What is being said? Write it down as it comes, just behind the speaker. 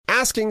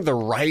asking the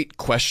right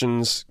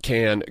questions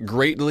can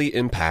greatly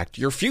impact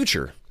your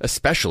future,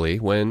 especially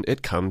when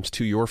it comes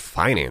to your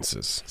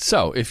finances.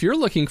 So, if you're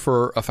looking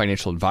for a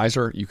financial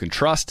advisor you can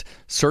trust,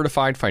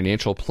 certified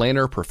financial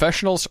planner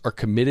professionals are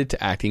committed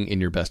to acting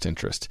in your best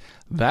interest.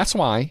 That's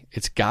why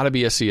it's got to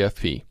be a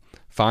CFP.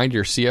 Find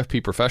your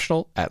CFP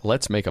professional at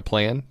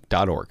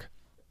letsmakeaplan.org.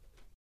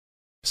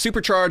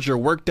 Supercharge your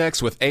work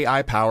decks with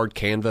AI-powered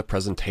Canva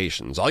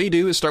presentations. All you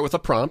do is start with a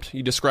prompt.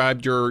 You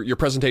describe your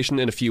presentation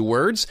in a few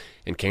words,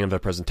 and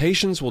Canva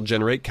presentations will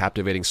generate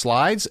captivating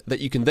slides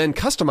that you can then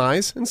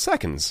customize in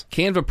seconds.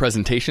 Canva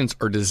presentations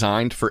are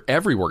designed for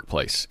every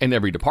workplace and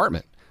every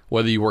department.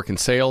 Whether you work in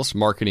sales,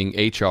 marketing,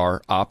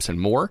 HR, ops, and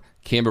more,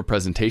 Canva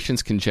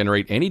presentations can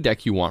generate any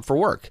deck you want for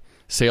work.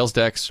 Sales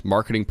decks,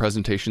 marketing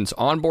presentations,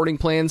 onboarding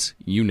plans,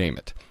 you name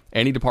it.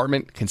 Any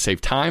department can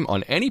save time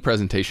on any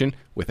presentation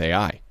with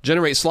AI.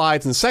 Generate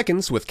slides in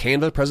seconds with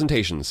Canva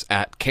presentations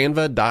at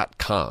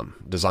canva.com.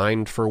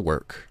 Designed for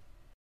work.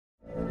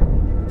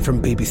 From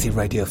BBC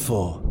Radio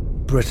 4,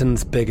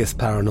 Britain's biggest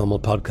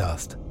paranormal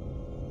podcast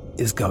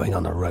is going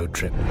on a road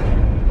trip.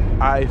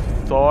 I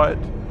thought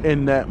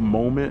in that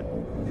moment,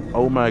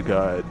 oh my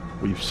God,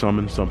 we've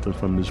summoned something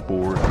from this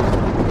board.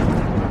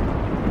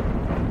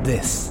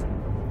 This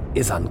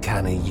is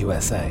Uncanny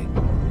USA.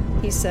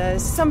 He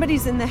says,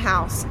 somebody's in the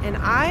house, and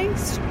I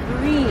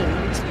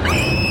screamed.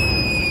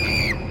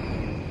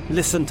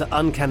 Listen to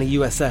Uncanny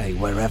USA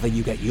wherever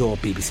you get your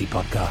BBC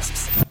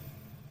podcasts,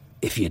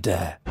 if you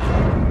dare.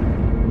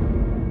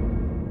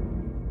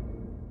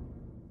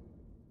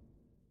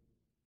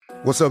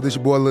 What's up, this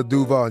your boy Lil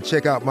Duval, and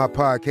check out my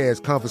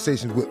podcast,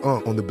 Conversations with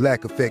Unc, on the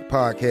Black Effect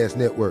Podcast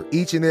Network.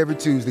 Each and every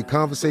Tuesday,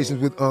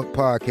 Conversations with Unc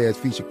podcast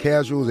feature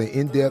casuals and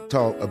in-depth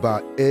talk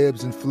about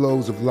ebbs and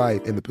flows of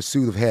life and the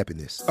pursuit of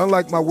happiness.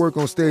 Unlike my work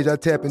on stage, I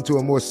tap into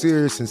a more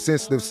serious and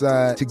sensitive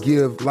side to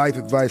give life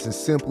advice and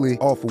simply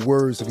offer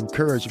words of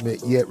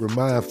encouragement, yet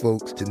remind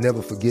folks to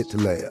never forget to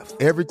laugh.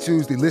 Every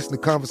Tuesday, listen to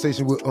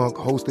Conversations with Unc,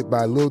 hosted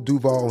by Lil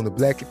Duval on the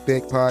Black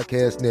Effect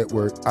Podcast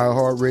Network,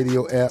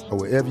 iHeartRadio app, or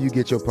wherever you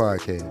get your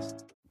podcasts.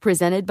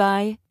 Presented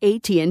by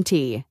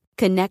AT&T.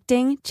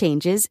 Connecting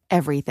changes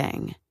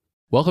everything.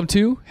 Welcome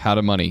to How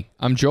to Money.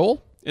 I'm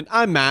Joel. And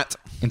I'm Matt.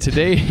 And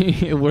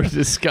today we're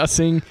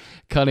discussing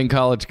cutting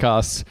college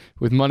costs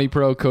with Money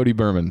Pro Cody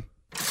Berman.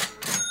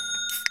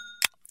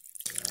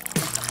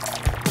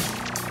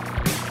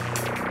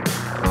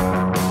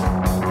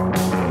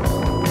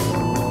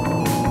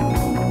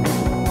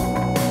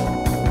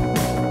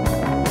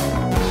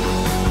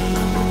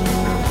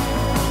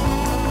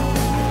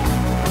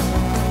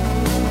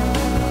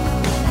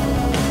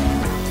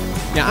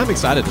 Yeah, I'm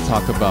excited to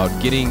talk about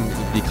getting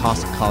the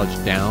cost of college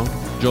down.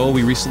 Joel,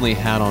 we recently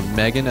had on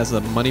Megan as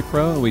a Money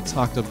Pro, and we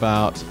talked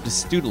about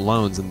just student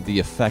loans and the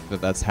effect that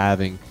that's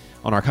having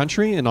on our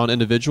country and on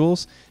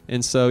individuals.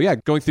 And so, yeah,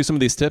 going through some of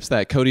these tips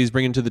that Cody's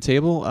bringing to the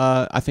table,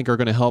 I think are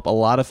going to help a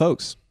lot of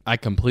folks. I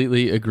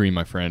completely agree,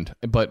 my friend.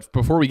 But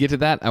before we get to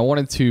that, I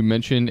wanted to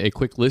mention a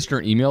quick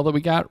listener email that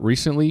we got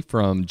recently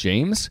from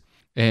James.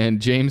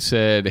 And James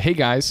said, hey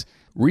guys,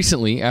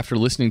 recently, after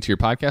listening to your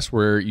podcast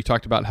where you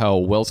talked about how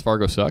Wells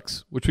Fargo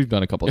sucks, which we've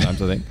done a couple of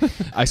times, I think,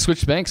 I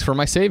switched banks for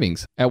my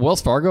savings. At Wells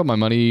Fargo, my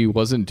money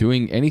wasn't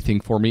doing anything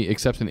for me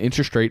except an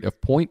interest rate of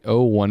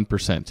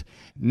 0.01%.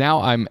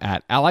 Now I'm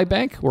at Ally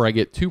Bank, where I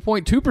get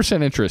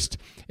 2.2% interest.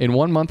 In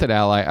 1 month at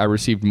Ally, I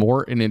received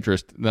more in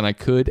interest than I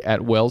could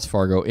at Wells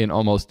Fargo in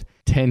almost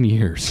 10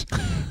 years.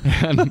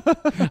 And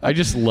I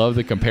just love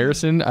the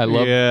comparison. I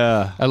love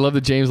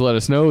that James let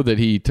us know that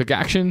he took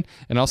action,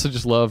 and also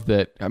just love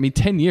that,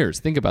 10 years,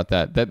 think about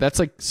that. That's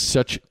like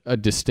such a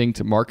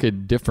distinct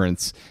market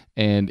difference.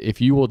 And if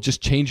you will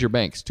just change your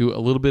banks to a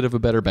little bit of a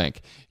better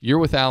bank, you're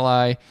with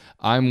Ally,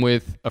 I'm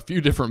with a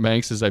few different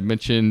banks, as I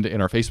mentioned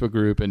in our Facebook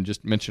group and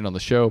just mentioned on the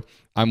show.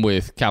 I'm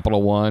with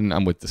Capital One,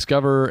 I'm with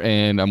Discover,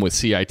 and I'm with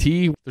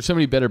CIT. There's so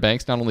many better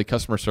banks, not only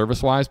customer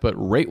service-wise, but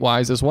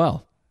rate-wise as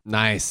well.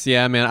 Nice.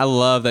 Yeah, man. I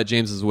love that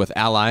James is with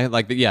Ally.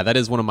 That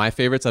is one of my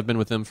favorites. I've been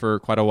with them for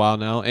quite a while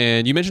now.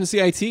 And you mentioned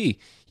CIT.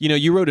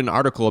 You wrote an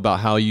article about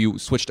how you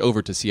switched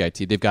over to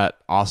CIT. They've got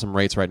awesome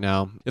rates right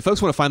now. If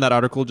folks want to find that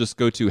article, just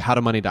go to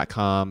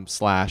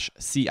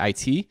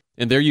howtomoney.com/CIT.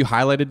 And there you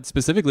highlighted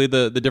specifically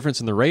the difference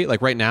in the rate.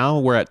 Like right now,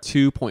 we're at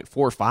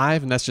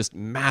 2.45, and that's just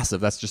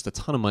massive. That's just a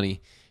ton of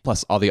money,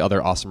 plus all the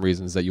other awesome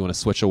reasons that you want to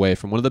switch away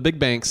from one of the big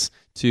banks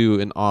to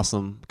an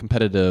awesome,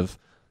 competitive,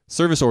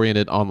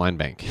 service-oriented online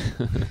bank.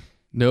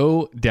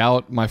 No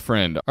doubt, my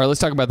friend. All right, let's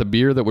talk about the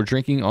beer that we're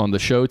drinking on the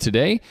show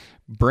today.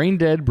 Brain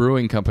Dead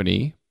Brewing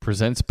Company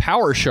presents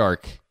Power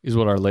Shark, is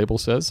what our label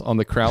says on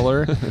the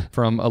crowler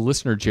from a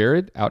listener,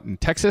 Jared, out in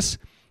Texas.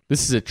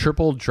 This is a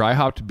triple dry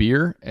hopped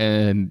beer,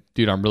 and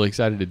dude, I'm really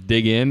excited to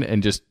dig in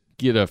and just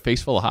get a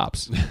face full of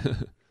hops.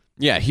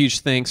 Yeah, huge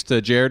thanks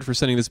to Jared for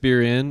sending this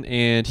beer in,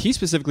 and he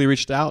specifically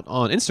reached out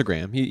on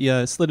Instagram. He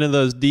slid into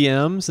those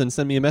DMs and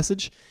sent me a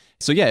message.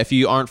 So yeah, if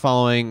you aren't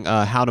following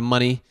How to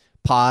Money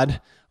Pod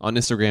on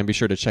Instagram, be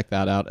sure to check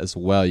that out as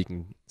well. You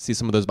can see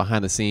some of those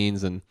behind the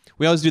scenes. And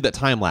we always do that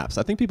time lapse.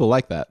 I think people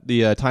like that.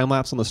 The time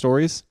lapse on the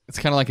stories. It's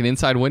kind of like an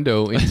inside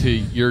window into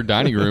your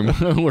dining room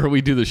where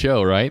we do the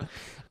show, right?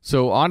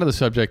 So on to the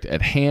subject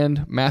at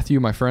hand, Matthew,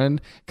 my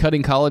friend,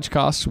 cutting college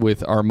costs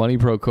with our money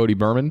pro Cody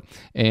Berman.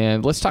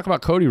 And let's talk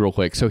about Cody real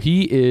quick. So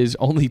he is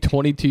only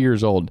 22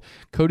 years old.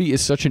 Cody is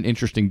such an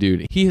interesting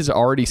dude. He has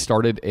already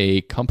started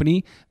a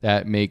company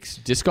that makes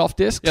disc golf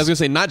discs. Yeah, I was going to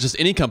say not just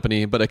any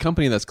company, but a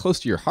company that's close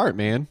to your heart,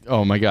 man.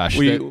 Oh my gosh.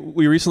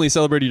 We recently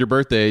celebrated your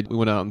birthday. We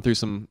went out and threw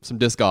some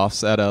disc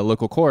golfs at a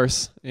local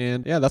course.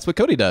 And yeah, that's what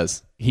Cody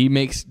does. He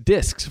makes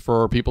discs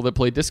for people that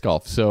play disc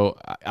golf. So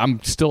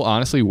I'm still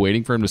honestly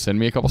waiting for him to send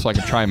me a couple so I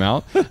can try them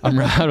out.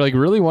 I like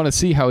really want to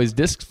see how his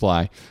discs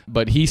fly.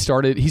 But he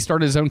started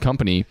his own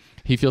company.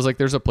 He feels like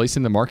there's a place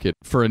in the market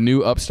for a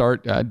new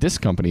upstart disc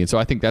company. And so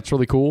I think that's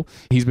really cool.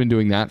 He's been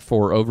doing that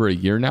for over a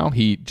year now.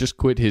 He just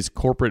quit his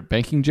corporate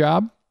banking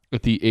job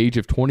at the age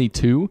of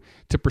 22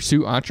 to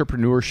pursue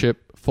entrepreneurship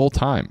full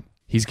time.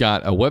 He's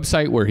got a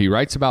website where he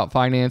writes about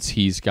finance.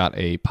 He's got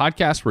a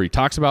podcast where he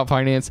talks about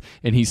finance,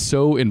 and he's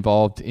so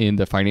involved in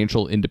the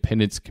financial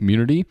independence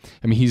community.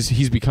 I mean,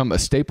 he's become a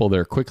staple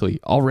there quickly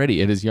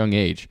already at his young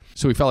age.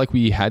 So we felt like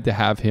we had to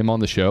have him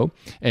on the show,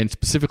 and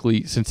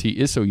specifically since he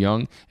is so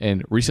young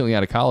and recently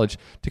out of college,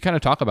 to kind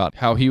of talk about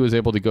how he was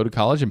able to go to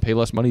college and pay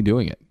less money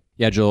doing it.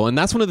 Yeah, Joel, and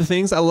that's one of the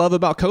things I love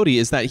about Cody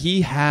is that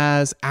he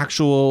has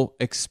actual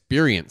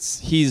experience.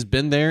 He's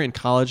been there in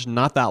college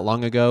not that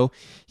long ago.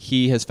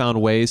 He has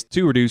found ways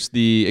to reduce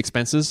the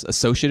expenses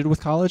associated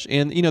with college,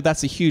 and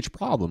that's a huge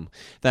problem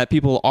that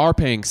people are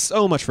paying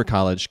so much for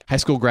college. High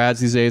school grads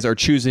these days are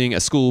choosing a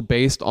school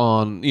based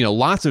on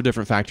lots of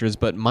different factors,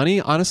 but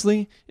money,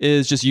 honestly,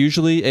 is just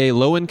usually a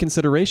low-end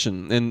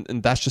consideration,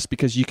 and that's just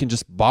because you can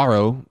just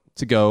borrow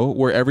to go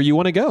wherever you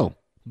want to go.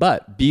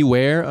 But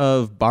beware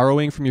of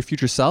borrowing from your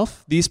future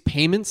self. These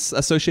payments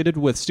associated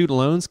with student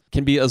loans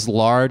can be as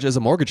large as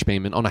a mortgage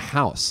payment on a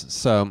house.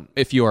 So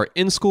if you are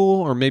in school,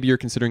 or maybe you're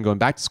considering going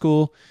back to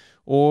school,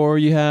 or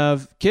you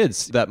have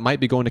kids that might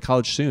be going to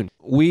college soon,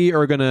 we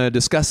are going to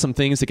discuss some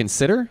things to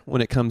consider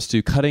when it comes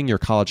to cutting your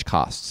college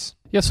costs.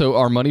 Yeah, so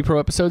our Money Pro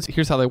episodes,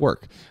 here's how they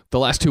work. The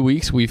last 2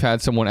 weeks, we've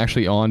had someone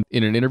actually on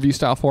in an interview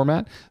style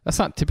format. That's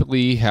not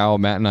typically how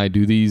Matt and I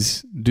do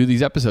these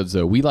episodes,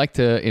 though. We like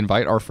to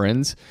invite our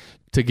friends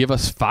to give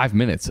us 5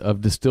 minutes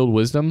of distilled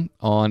wisdom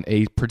on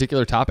a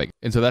particular topic.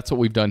 And so that's what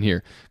we've done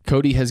here.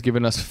 Cody has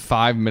given us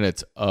 5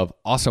 minutes of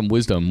awesome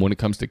wisdom when it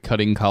comes to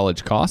cutting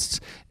college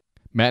costs.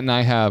 Matt and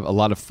I have a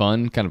lot of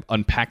fun kind of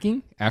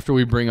unpacking after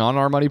we bring on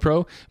our Money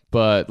Pro,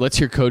 but let's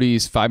hear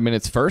Cody's 5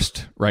 minutes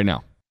first right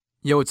now.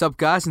 Yo, what's up,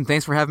 guys, and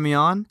thanks for having me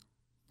on.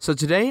 So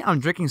today I'm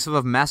drinking some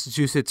of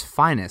Massachusetts'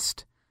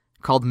 finest,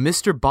 called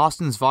Mr.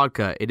 Boston's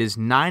Vodka. It is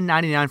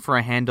 $9.99 for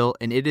a handle,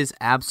 and it is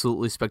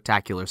absolutely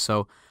spectacular.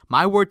 So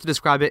my word to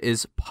describe it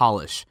is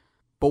polish.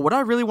 But what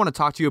I really want to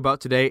talk to you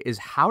about today is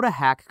how to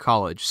hack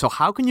college. So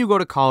how can you go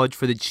to college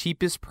for the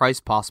cheapest price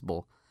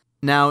possible?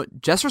 Now,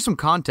 just for some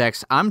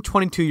context, I'm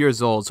 22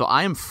 years old, so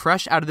I am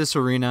fresh out of this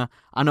arena.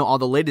 I know all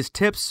the latest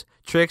tips,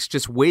 tricks,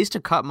 just ways to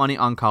cut money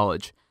on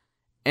college.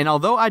 And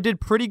although I did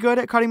pretty good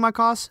at cutting my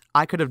costs,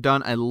 I could have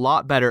done a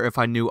lot better if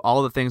I knew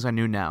all the things I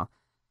knew now.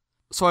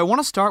 So I want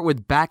to start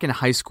with back in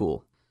high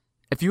school.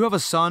 If you have a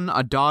son,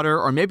 a daughter,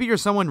 or maybe you're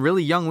someone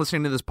really young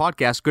listening to this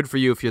podcast, good for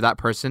you if you're that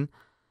person,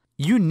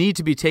 you need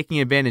to be taking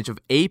advantage of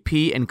AP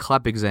and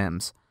CLEP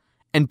exams.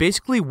 And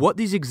basically what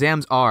these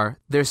exams are,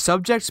 they're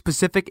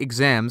subject-specific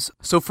exams.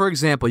 So for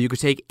example, you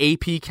could take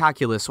AP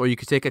Calculus, or you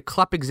could take a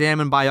CLEP exam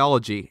in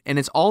biology, and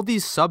it's all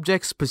these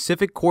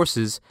subject-specific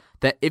courses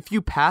that if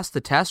you pass the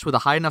test with a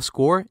high enough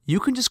score, you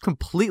can just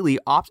completely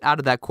opt out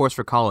of that course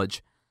for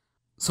college.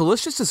 So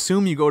let's just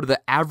assume you go to the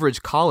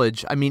average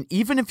college. I mean,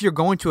 even if you're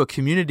going to a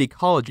community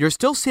college, you're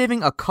still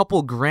saving a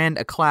couple grand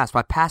a class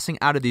by passing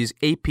out of these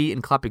AP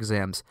and CLEP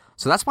exams.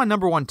 So that's my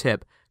number one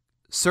tip.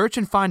 Search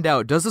and find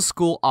out, does the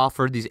school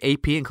offer these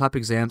AP and CLEP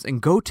exams,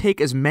 and go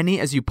take as many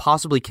as you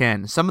possibly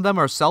can. Some of them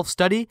are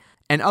self-study,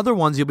 and other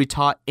ones you'll be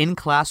taught in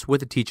class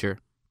with a teacher.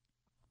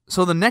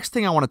 So the next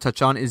thing I want to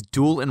touch on is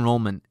dual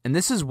enrollment, and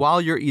this is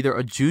while you're either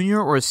a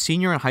junior or a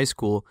senior in high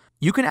school,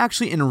 you can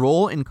actually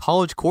enroll in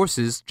college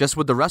courses just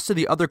with the rest of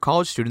the other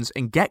college students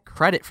and get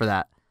credit for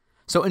that.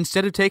 So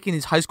instead of taking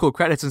these high school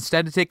credits,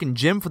 instead of taking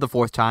gym for the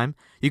 4th time,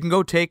 you can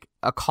go take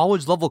a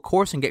college level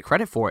course and get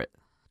credit for it.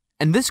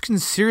 And this can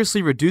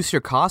seriously reduce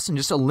your costs and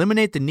just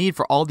eliminate the need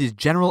for all these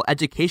general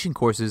education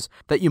courses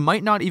that you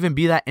might not even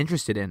be that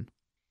interested in.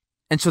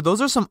 And so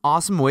those are some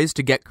awesome ways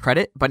to get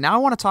credit, but now I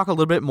want to talk a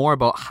little bit more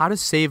about how to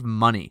save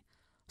money.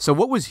 So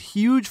what was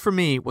huge for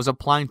me was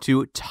applying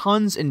to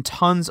tons and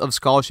tons of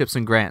scholarships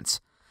and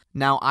grants.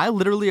 Now, I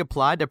literally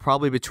applied to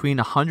probably between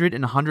 100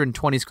 and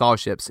 120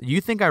 scholarships.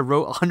 You think I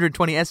wrote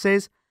 120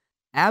 essays?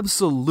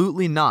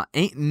 Absolutely not.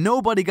 Ain't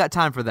nobody got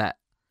time for that.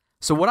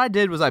 So what I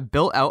did was I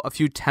built out a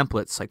few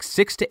templates, like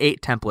 6 to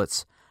 8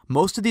 templates.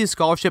 Most of these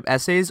scholarship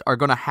essays are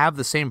going to have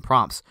the same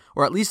prompts,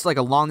 or at least like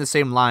along the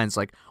same lines,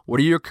 like what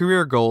are your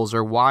career goals,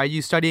 or why are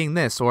you studying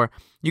this, or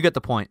you get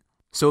the point.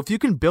 So if you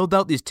can build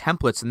out these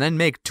templates and then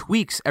make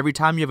tweaks every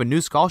time you have a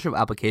new scholarship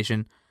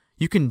application,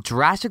 you can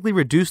drastically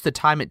reduce the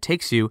time it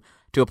takes you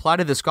to apply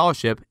to the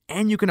scholarship,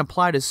 and you can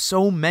apply to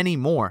so many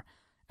more.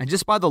 And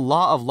just by the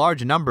law of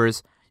large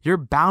numbers, you're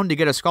bound to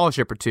get a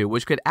scholarship or two,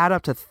 which could add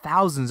up to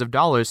thousands of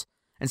dollars,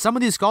 and some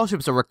of these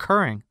scholarships are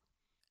recurring.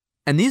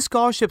 And these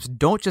scholarships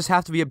don't just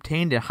have to be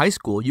obtained in high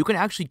school. You can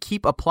actually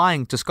keep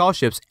applying to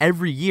scholarships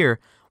every year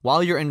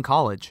while you're in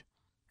college.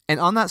 And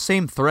on that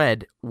same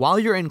thread, while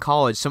you're in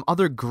college, some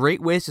other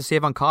great ways to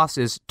save on costs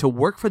is to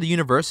work for the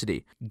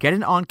university, get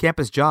an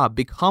on-campus job,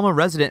 become a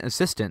resident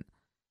assistant.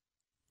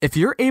 If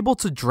you're able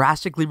to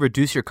drastically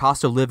reduce your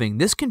cost of living,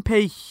 this can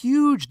pay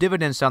huge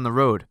dividends down the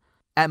road.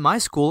 At my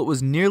school, it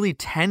was nearly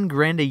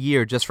 $10,000 a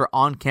year just for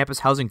on-campus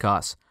housing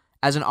costs.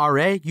 As an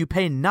RA, you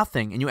pay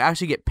nothing and you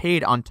actually get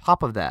paid on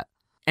top of that.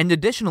 And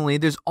additionally,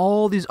 there's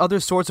all these other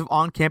sorts of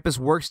on-campus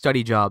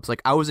work-study jobs,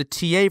 like I was a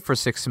TA for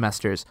 6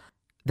 semesters.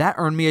 That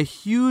earned me a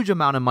huge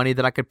amount of money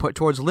that I could put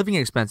towards living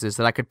expenses,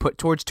 that I could put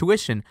towards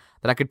tuition,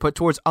 that I could put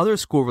towards other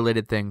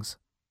school-related things.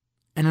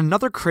 And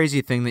another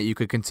crazy thing that you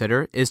could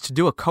consider is to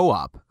do a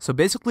co-op. So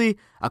basically,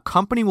 a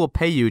company will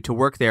pay you to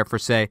work there for,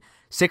 say,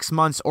 6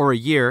 months or a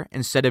year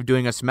instead of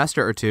doing a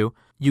semester or two.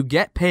 You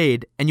get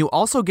paid, and you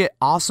also get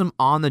awesome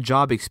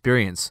on-the-job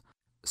experience.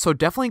 So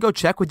definitely go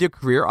check with your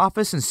career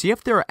office and see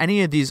if there are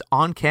any of these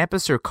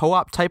on-campus or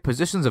co-op type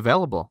positions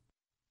available.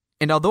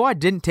 And although I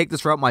didn't take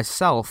this route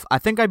myself, I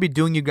think I'd be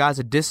doing you guys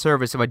a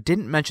disservice if I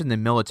didn't mention the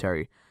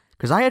military,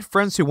 because I had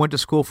friends who went to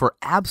school for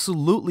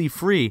absolutely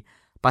free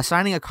by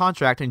signing a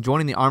contract and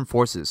joining the armed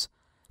forces.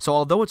 So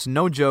although it's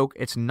no joke,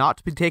 it's not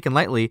to be taken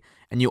lightly,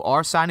 and you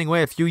are signing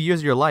away a few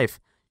years of your life,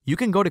 you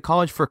can go to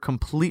college for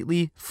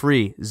completely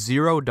free,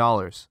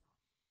 $0.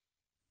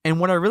 And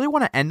what I really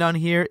want to end on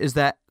here is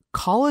that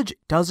college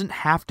doesn't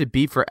have to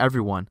be for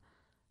everyone.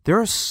 There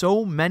are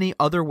so many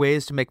other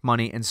ways to make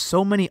money and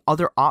so many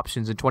other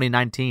options in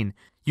 2019.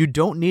 You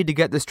don't need to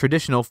get this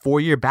traditional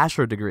 4-year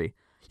bachelor degree.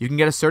 You can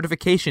get a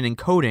certification in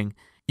coding.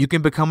 You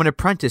can become an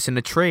apprentice in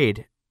a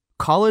trade.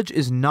 College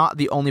is not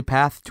the only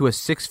path to a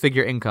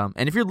 6-figure income.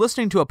 And if you're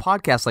listening to a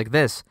podcast like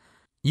this,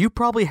 you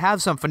probably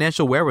have some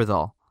financial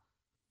wherewithal.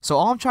 So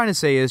all I'm trying to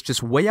say is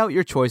just weigh out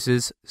your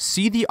choices,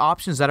 see the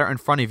options that are in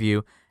front of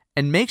you,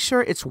 and make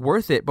sure it's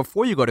worth it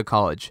before you go to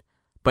college.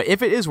 But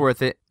if it is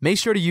worth it, make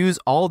sure to use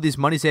all of these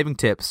money-saving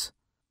tips.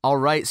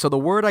 Alright, so the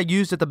word I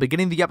used at the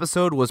beginning of the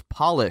episode was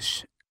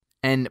polish.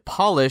 And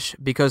polish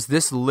because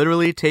this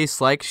literally tastes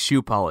like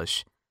shoe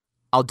polish.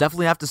 I'll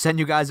definitely have to send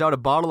you guys out a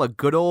bottle of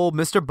good old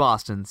Mr.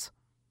 Boston's.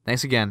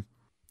 Thanks again.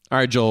 All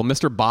right, Joel,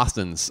 Mr.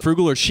 Boston's.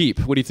 Frugal or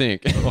cheap? What do you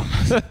think?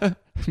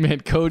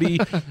 Man, Cody,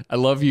 I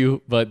love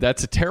you, but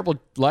that's a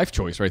terrible life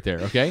choice right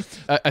there, okay?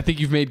 I think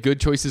you've made good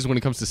choices when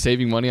it comes to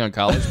saving money on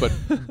college, but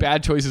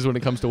bad choices when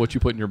it comes to what you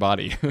put in your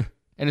body.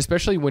 And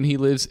especially when he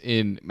lives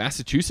in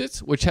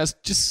Massachusetts, which has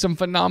just some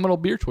phenomenal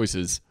beer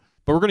choices.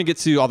 But we're going to get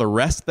to all the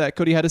rest that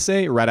Cody had to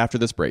say right after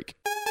this break.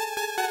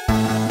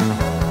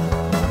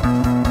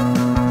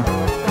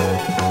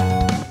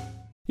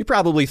 You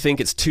probably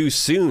think it's too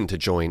soon to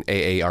join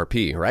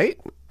AARP, right?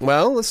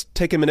 Well, let's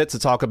take a minute to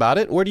talk about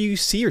it. Where do you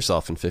see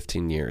yourself in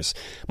 15 years?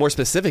 More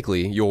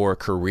specifically, your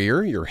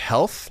career, your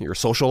health, your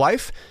social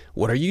life.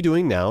 What are you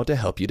doing now to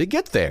help you to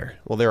get there?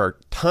 Well, there are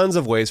tons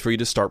of ways for you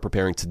to start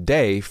preparing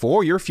today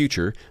for your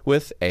future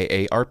with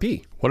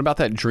AARP. What about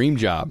that dream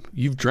job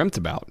you've dreamt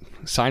about?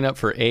 Sign up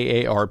for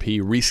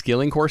AARP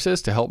reskilling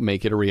courses to help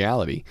make it a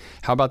reality.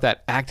 How about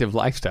that active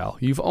lifestyle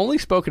you've only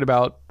spoken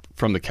about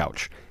from the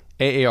couch?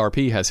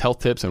 AARP has health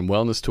tips and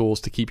wellness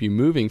tools to keep you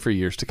moving for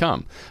years to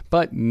come.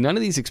 But none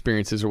of these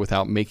experiences are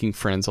without making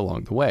friends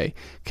along the way.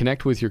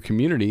 Connect with your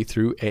community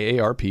through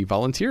AARP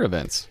volunteer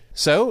events.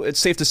 So it's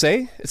safe to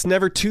say it's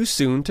never too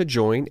soon to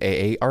join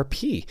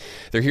AARP.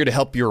 They're here to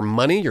help your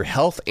money, your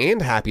health,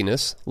 and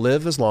happiness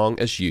live as long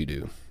as you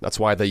do. That's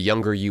why the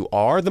younger you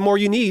are, the more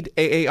you need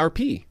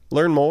AARP.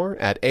 Learn more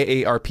at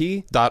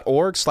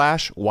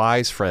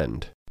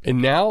aarp.org/wisefriend.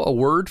 And now a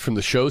word from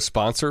the show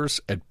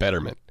sponsors at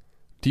Betterment.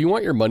 Do you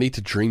want your money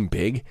to dream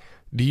big?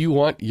 Do you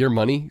want your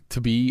money to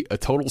be a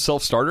total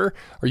self-starter?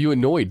 Are you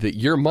annoyed that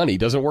your money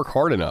doesn't work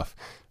hard enough?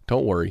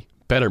 Don't worry,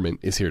 Betterment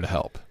is here to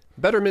help.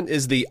 Betterment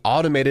is the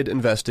automated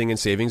investing and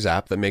savings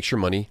app that makes your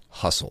money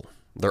hustle.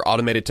 Their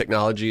automated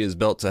technology is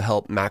built to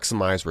help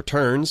maximize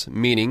returns,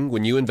 meaning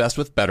when you invest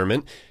with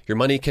Betterment, your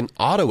money can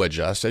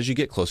auto-adjust as you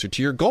get closer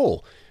to your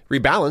goal.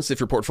 Rebalance if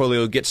your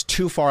portfolio gets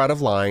too far out of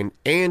line,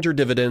 and your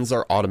dividends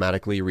are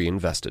automatically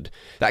reinvested.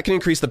 That can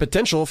increase the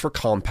potential for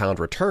compound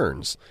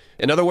returns.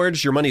 In other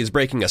words, your money is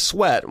breaking a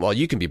sweat while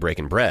you can be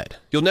breaking bread.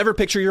 You'll never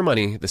picture your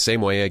money the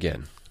same way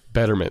again.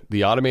 Betterment,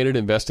 the automated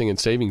investing and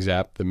savings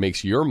app that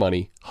makes your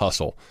money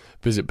hustle.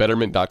 Visit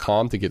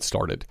Betterment.com to get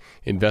started.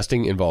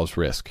 Investing involves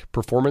risk.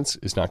 Performance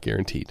is not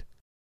guaranteed.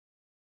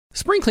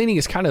 Spring cleaning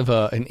is kind of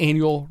an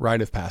annual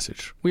rite of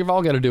passage. We've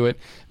all got to do it,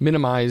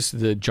 minimize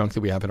the junk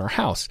that we have in our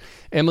house.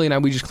 Emily and I,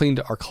 we just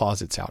cleaned our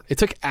closets out. It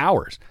took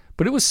hours,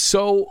 but it was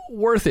so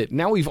worth it.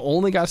 Now we've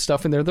only got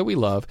stuff in there that we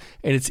love,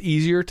 and it's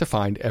easier to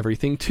find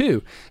everything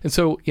too. And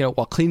so,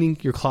 while cleaning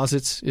your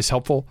closets is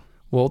helpful,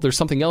 well, there's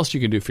something else you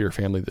can do for your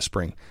family this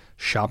spring.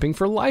 Shopping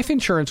for life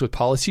insurance with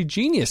Policy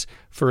Genius,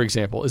 for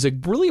example, is a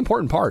really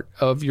important part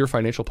of your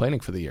financial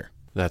planning for the year.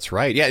 That's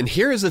right. Yeah, and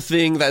here is the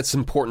thing that's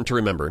important to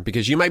remember,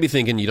 because you might be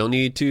thinking you don't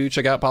need to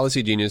check out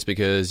Policy Genius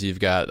because you've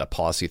got a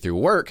policy through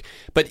work.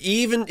 But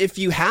even if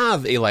you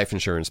have a life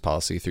insurance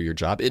policy through your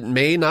job, it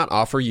may not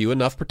offer you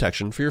enough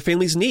protection for your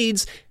family's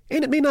needs,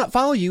 and it may not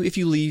follow you if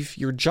you leave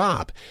your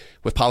job.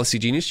 With Policy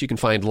Genius, you can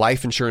find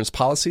life insurance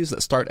policies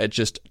that start at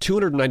just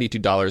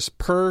 $292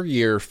 per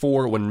year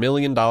for $1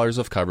 million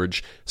of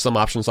coverage. Some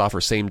options offer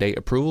same-day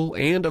approval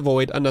and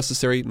avoid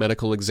unnecessary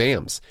medical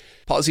exams.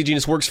 Policy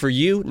Genius works for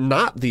you,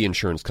 not the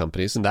insurance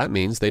companies, and that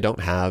means they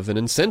don't have an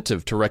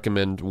incentive to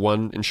recommend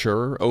one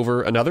insurer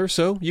over another,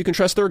 so you can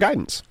trust their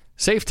guidance.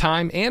 Save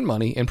time and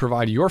money and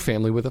provide your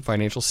family with a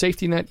financial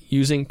safety net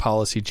using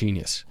Policy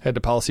Genius. Head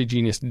to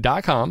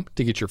policygenius.com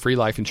to get your free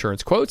life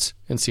insurance quotes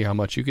and see how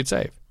much you could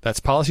save.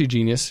 That's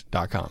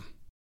policygenius.com.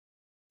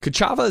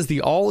 Kachava is the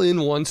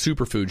all-in-one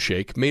superfood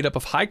shake made up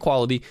of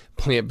high-quality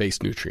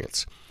plant-based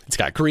nutrients. It's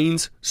got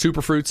greens,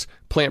 superfruits,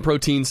 plant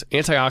proteins,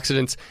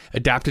 antioxidants,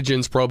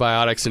 adaptogens,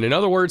 probiotics, and in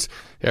other words,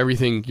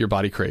 everything your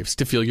body craves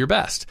to feel your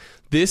best.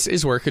 This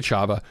is where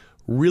Kachava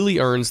really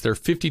earns their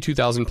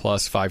 52,000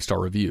 plus 5-star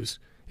reviews.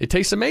 It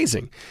tastes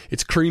amazing.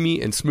 It's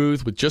creamy and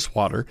smooth with just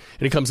water,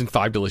 and it comes in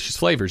 5 delicious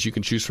flavors. You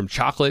can choose from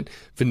chocolate,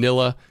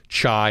 vanilla,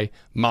 chai,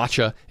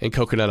 matcha, and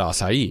coconut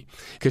acai.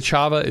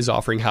 Kachava is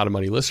offering How to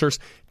Money listeners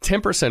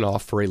 10%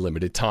 off for a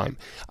limited time.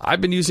 I've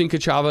been using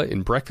Kachava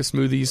in breakfast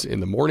smoothies in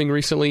the morning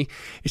recently.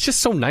 It's just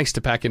so nice to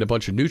pack in a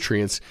bunch of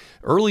nutrients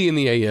early in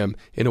the AM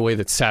in a way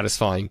that's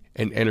satisfying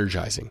and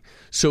energizing.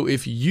 So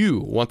if you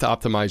want to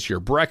optimize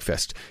your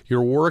breakfast,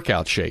 your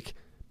workout shake,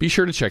 be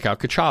sure to check out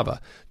Kachava.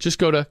 Just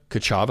go to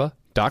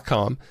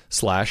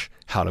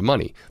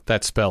kachava.com/howtomoney.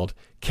 That's spelled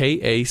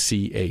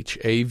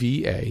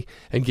Kachava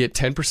and get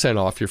 10%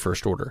 off your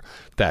first order.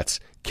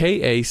 That's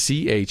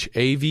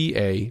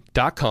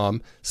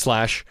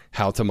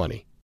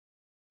Kachava.com/howtomoney.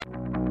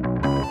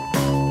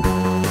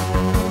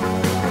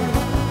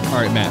 All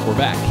right, Matt, we're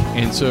back.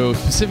 And so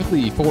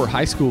specifically for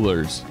high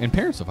schoolers and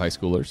parents of high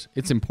schoolers,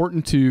 it's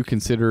important to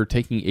consider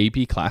taking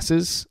AP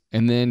classes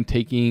and then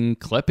taking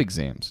CLEP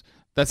exams.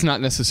 That's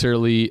not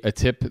necessarily a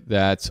tip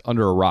that's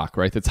under a rock,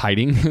 right? That's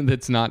hiding,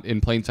 that's not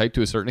in plain sight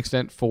to a certain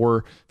extent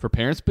for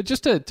parents, but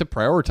just to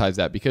prioritize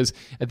that, because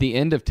at the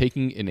end of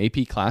taking an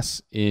AP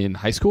class in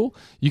high school,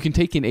 you can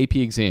take an AP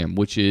exam,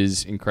 which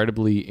is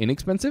incredibly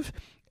inexpensive.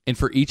 And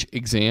for each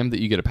exam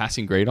that you get a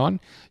passing grade on,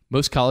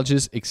 most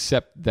colleges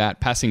accept that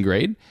passing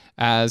grade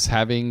as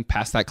having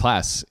passed that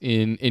class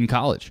in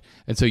college.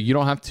 And so you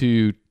don't have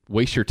to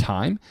waste your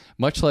time,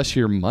 much less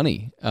your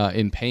money,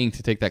 in paying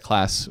to take that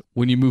class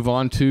when you move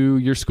on to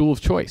your school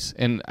of choice.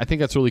 And I think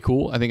that's really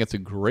cool. I think that's a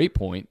great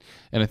point.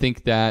 And I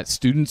think that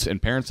students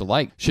and parents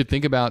alike should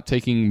think about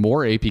taking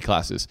more AP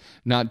classes,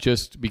 not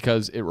just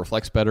because it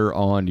reflects better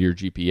on your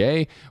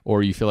GPA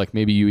or you feel like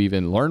maybe you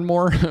even learn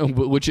more,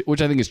 which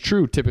I think is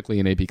true typically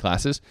in AP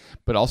classes,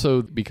 but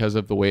also because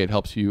of the way it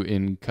helps you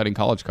in cutting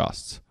college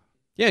costs.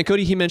 Yeah, and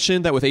Cody, he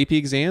mentioned that with AP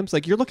exams,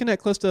 you're looking at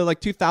close to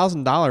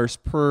 $2,000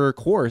 per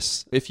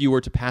course if you were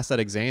to pass that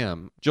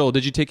exam. Joel,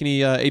 did you take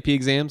any AP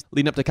exams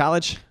leading up to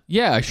college?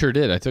 Yeah, I sure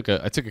did. I took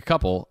a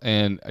couple,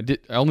 and I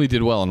only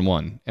did well on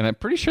one. And I'm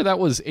pretty sure that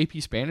was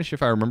AP Spanish,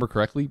 if I remember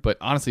correctly. But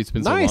honestly, it's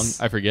been so long,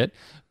 I forget.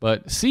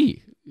 But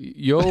sí,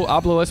 yo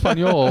hablo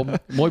español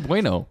muy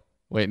bueno.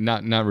 Wait,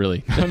 not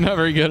really. I'm not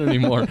very good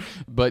anymore.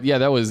 But yeah,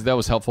 that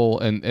was helpful,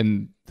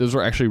 and those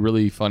were actually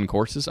really fun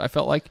courses, I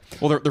felt like.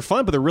 Well, they're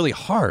fun, but they're really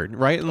hard,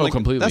 right?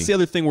 Completely. That's the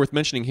other thing worth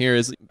mentioning here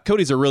is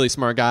Cody's a really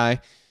smart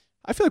guy.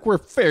 I feel like we're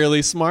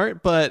fairly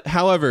smart, but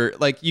however,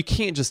 you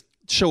can't just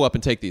show up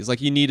and take these.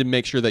 You need to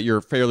make sure that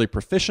you're fairly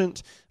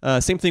proficient.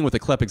 Same thing with the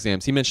CLEP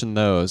exams. He mentioned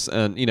those,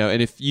 and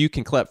and if you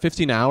can CLEP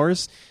 15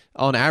 hours,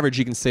 on average,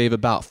 you can save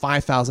about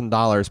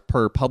 $5,000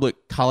 per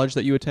public college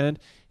that you attend.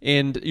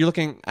 And you're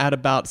looking at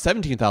about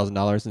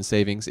 $17,000 in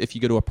savings if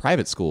you go to a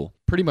private school.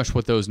 Pretty much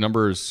what those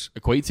numbers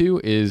equate to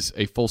is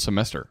a full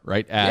semester,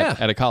 right?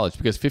 At a college,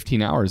 because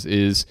 15 hours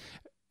is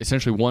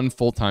essentially one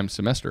full-time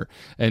semester.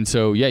 And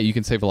so, yeah, you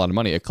can save a lot of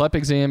money. A CLEP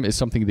exam is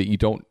something that you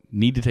don't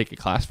need to take a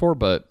class for,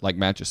 but like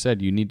Matt just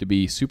said, you need to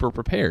be super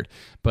prepared.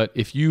 But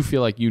if you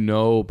feel like you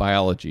know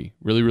biology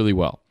really, really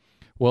well,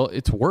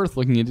 it's worth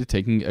looking into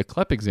taking a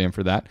CLEP exam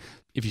for that.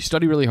 If you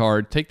study really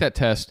hard, take that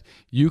test,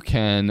 you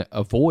can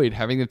avoid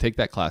having to take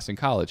that class in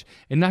college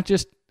and not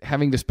just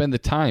having to spend the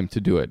time to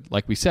do it,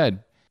 like we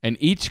said. And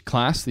each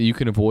class that you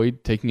can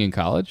avoid taking in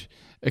college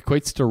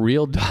equates to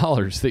real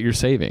dollars that you're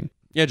saving.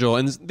 Yeah, Joel,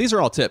 and these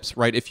are all tips,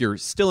 right? If you're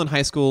still in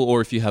high school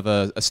or if you have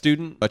a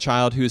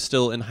child who is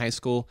still in high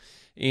school.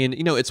 And,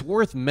 it's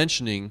worth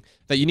mentioning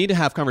that you need to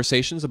have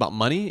conversations about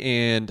money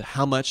and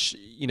how much,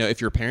 if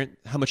you're a parent,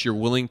 how much you're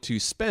willing to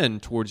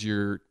spend towards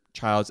your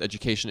child's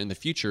education in the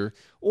future.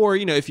 Or,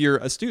 if you're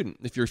a student,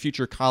 if you're a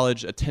future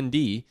college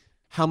attendee,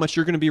 how much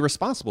you're going to be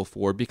responsible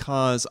for,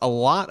 because a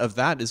lot of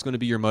that is going to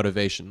be your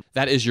motivation.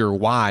 That is your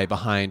why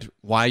behind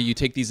why you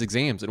take these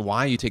exams and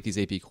why you take these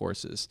AP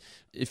courses.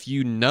 If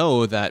you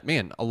know that,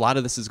 man, a lot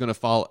of this is going to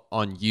fall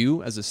on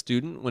you as a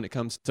student when it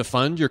comes to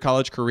fund your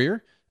college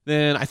career,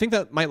 then I think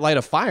that might light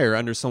a fire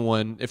under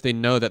someone if they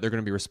know that they're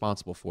going to be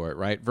responsible for it,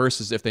 right?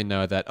 Versus if they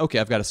know that, okay,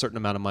 I've got a certain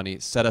amount of money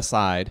set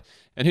aside.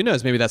 And who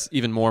knows, maybe that's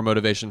even more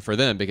motivation for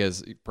them,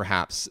 because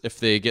perhaps if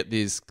they get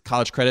these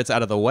college credits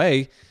out of the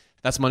way,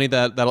 that's money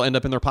that'll end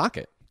up in their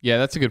pocket. Yeah,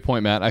 that's a good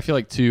point, Matt. I feel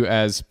like, too,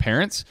 as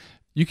parents,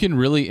 you can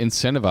really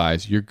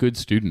incentivize your good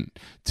student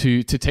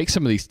to take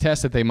some of these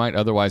tests that they might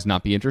otherwise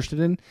not be interested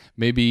in.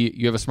 Maybe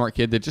you have a smart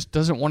kid that just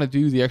doesn't want to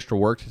do the extra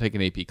work to take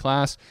an AP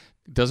class,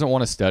 doesn't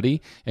want to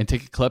study and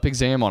take a CLEP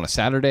exam on a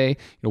Saturday,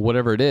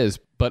 whatever it is.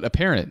 But a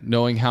parent,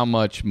 knowing how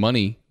much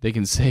money they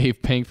can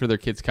save paying for their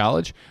kid's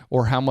college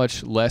or how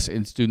much less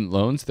in student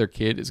loans their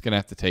kid is going to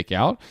have to take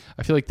out,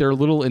 I feel like there are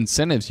little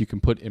incentives you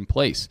can put in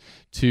place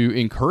to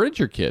encourage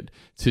your kid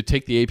to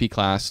take the AP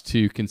class,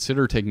 to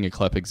consider taking a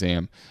CLEP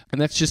exam. And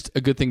that's just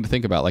a good thing to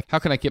think about. Like, how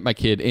can I get my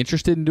kid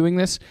interested in doing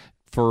this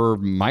for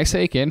my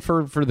sake and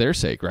for their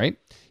sake, right?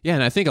 Yeah,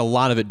 and I think a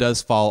lot of it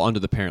does fall onto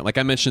the parent. Like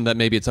I mentioned, that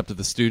maybe it's up to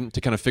the student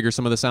to kind of figure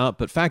some of this out.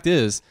 But fact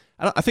is,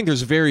 I think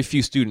there's very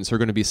few students who are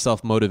going to be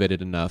self-motivated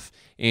enough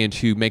and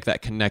who make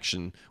that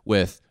connection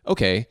with,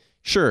 okay,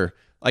 sure,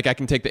 like I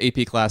can take the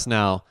AP class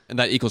now and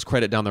that equals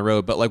credit down the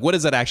road. But like, what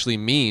does that actually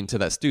mean to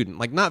that student?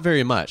 Like, not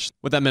very much.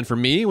 What that meant for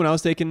me when I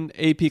was taking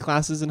AP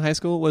classes in high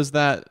school was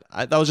that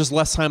that was just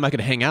less time I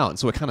could hang out. And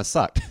so it kind of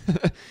sucked.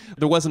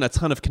 There wasn't a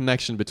ton of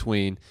connection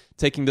between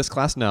taking this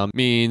class now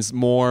means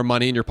more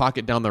money in your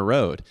pocket down the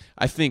road.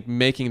 I think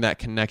making that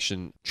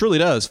connection truly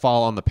does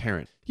fall on the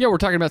parent. Yeah, we're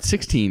talking about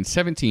 16,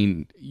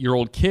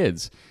 17-year-old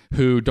kids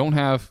who don't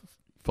have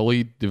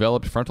fully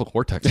developed frontal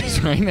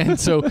cortexes, right? And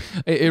so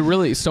it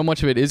really, so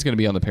much of it is going to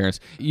be on the parents.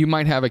 You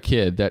might have a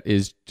kid that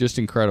is just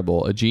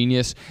incredible, a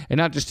genius, and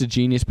not just a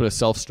genius, but a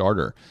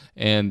self-starter.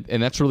 And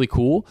that's really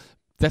cool.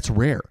 That's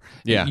rare.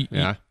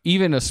 Yeah.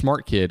 Even a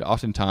smart kid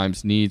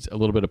oftentimes needs a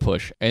little bit of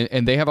push.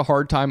 And they have a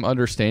hard time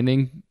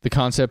understanding the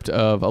concept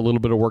of a little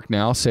bit of work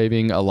now,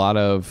 saving a lot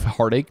of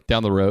heartache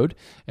down the road.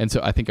 And so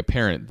I think a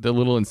parent, the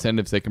little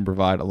incentives they can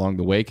provide along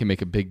the way can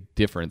make a big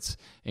difference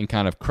in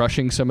kind of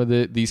crushing some of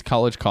these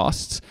college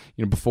costs,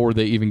 before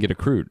they even get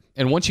accrued.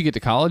 And once you get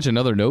to college,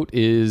 another note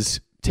is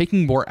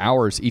taking more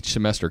hours each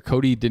semester.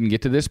 Cody didn't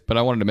get to this, but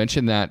I wanted to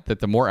mention that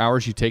the more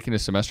hours you take in a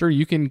semester,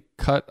 you can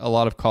cut a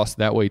lot of costs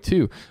that way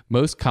too.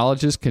 Most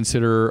colleges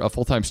consider a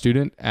full-time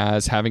student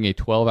as having a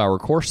 12-hour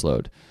course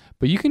load,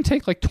 but you can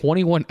take like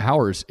 21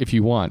 hours if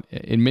you want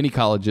in many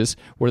colleges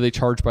where they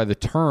charge by the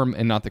term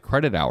and not the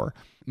credit hour.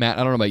 Matt,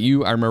 I don't know about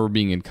you. I remember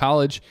being in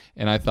college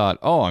and I thought,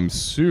 oh, I'm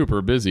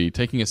super busy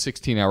taking a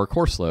 16-hour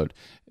course load.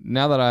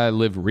 Now that I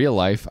live real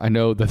life, I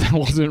know that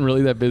wasn't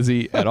really that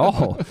busy at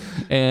all.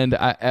 And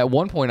at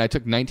one point, I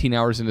took 19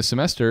 hours in a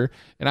semester,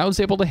 and I was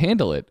able to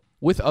handle it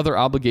with other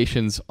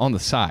obligations on the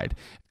side.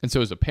 And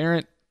so as a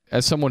parent,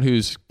 as someone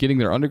who's getting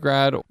their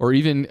undergrad or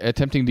even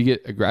attempting to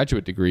get a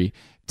graduate degree,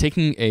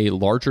 taking a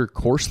larger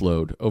course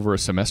load over a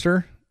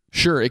semester,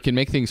 sure, it can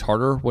make things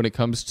harder when it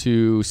comes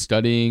to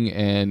studying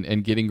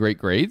and getting great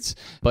grades,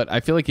 but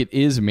I feel like it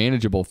is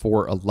manageable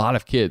for a lot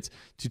of kids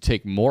to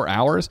take more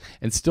hours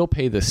and still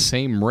pay the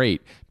same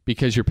rate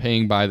because you're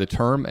paying by the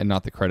term and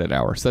not the credit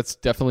hour. So that's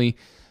definitely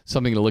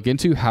something to look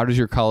into. How does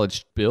your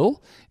college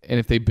bill? And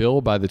if they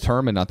bill by the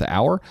term and not the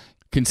hour,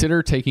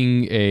 consider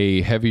taking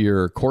a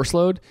heavier course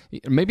load.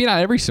 Maybe not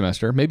every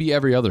semester, maybe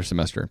every other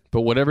semester,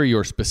 but whatever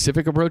your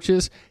specific approach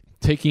is,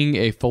 taking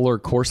a fuller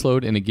course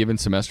load in a given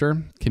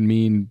semester can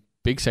mean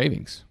big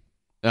savings.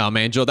 Oh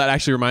man, Joel, that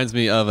actually reminds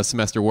me of a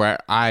semester where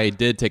I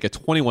did take a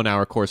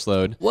 21-hour course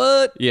load.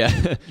 What?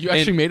 Yeah. You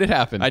actually made it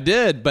happen. I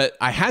did, but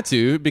I had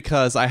to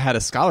because I had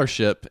a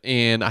scholarship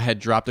and I had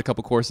dropped a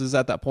couple courses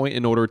at that point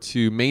in order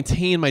to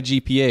maintain my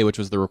GPA, which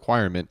was the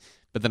requirement.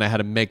 But then I had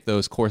to make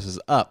those courses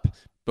up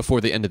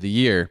before the end of the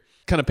year.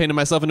 Kind of painted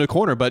myself into a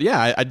corner, but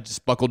yeah, I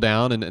just buckled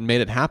down and made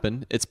it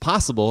happen. It's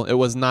possible. It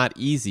was not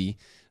easy.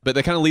 But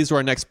that kind of leads to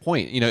our next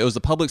point. It was a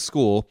public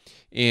school,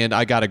 and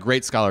I got a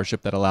great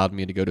scholarship that allowed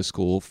me to go to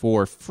school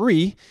for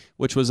free,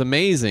 which was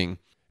amazing.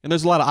 And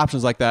there's a lot of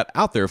options like that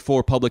out there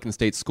for public and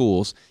state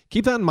schools.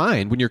 Keep that in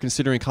mind when you're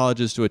considering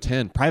colleges to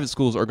attend. Private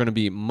schools are going to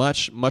be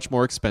much, much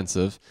more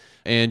expensive.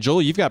 And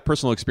Joel, you've got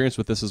personal experience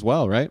with this as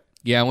well, right?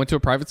 Yeah, I went to a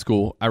private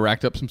school. I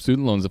racked up some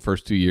student loans the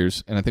first 2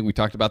 years, and I think we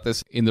talked about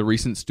this in the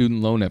recent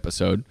student loan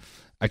episode.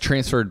 I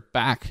transferred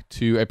back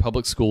to a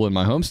public school in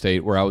my home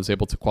state where I was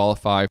able to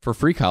qualify for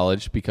free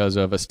college because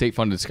of a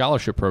state-funded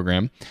scholarship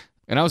program,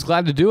 and I was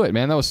glad to do it,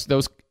 man.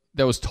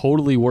 That was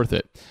totally worth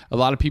it. A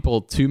lot of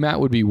people, too, Matt,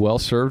 would be well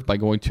served by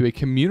going to a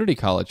community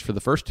college for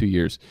the first 2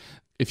 years.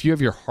 If you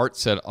have your heart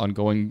set on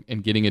going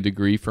and getting a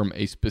degree from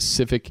a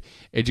specific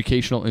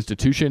educational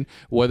institution,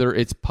 whether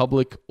it's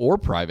public or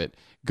private,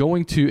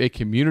 going to a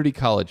community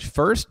college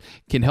first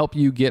can help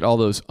you get all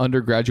those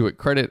undergraduate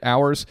credit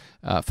hours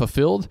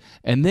fulfilled,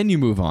 and then you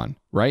move on,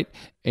 right?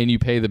 And you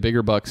pay the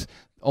bigger bucks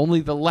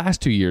only the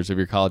last 2 years of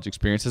your college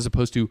experience as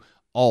opposed to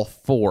all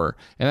 4.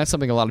 And that's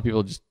something a lot of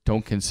people just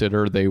don't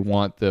consider. They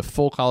want the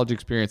full college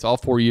experience, all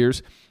 4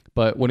 years.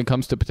 But when it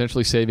comes to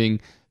potentially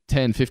saving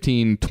 $10,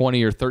 $15,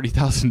 $20, or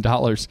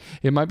 $30,000,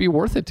 it might be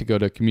worth it to go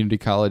to community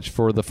college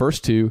for the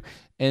first 2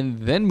 and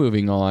then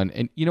moving on.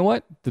 And you know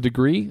what? The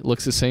degree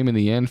looks the same in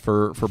the end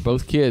for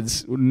both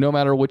kids, no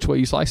matter which way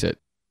you slice it.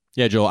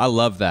 Yeah, Joel, I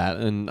love that.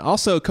 And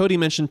also, Cody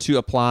mentioned to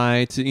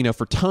apply to,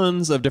 for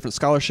tons of different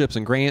scholarships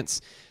and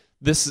grants.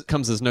 This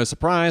comes as no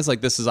surprise.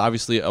 Like, this is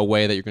obviously a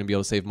way that you're going to be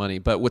able to save money.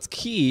 But what's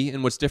key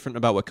and what's different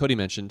about what Cody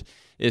mentioned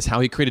is how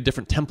he created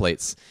different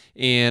templates.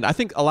 And I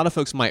think a lot of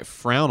folks might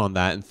frown on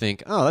that and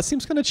think, oh, that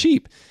seems kind of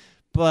cheap.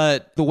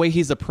 But the way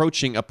he's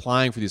approaching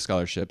applying for these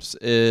scholarships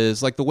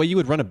is like the way you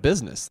would run a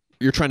business.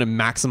 You're trying to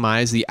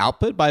maximize the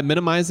output by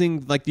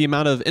minimizing like the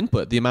amount of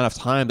input, the amount of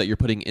time that you're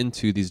putting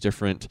into these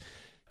different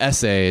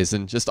essays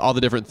and just all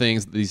the different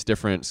things that these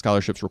different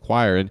scholarships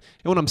require. And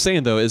what I'm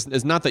saying, though,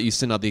 is not that you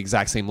send out the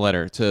exact same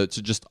letter to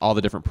just all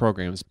the different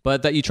programs,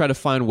 but that you try to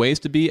find ways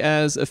to be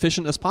as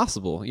efficient as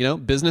possible.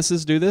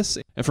 Businesses do this.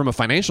 And from a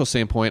financial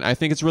standpoint, I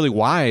think it's really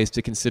wise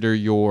to consider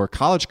your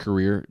college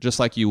career just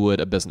like you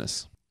would a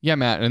business. Yeah,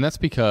 Matt, and that's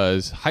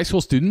because high school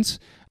students,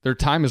 their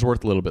time is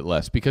worth a little bit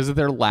less because of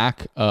their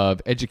lack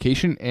of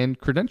education and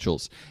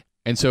credentials.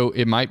 And so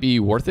it might be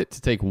worth it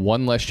to take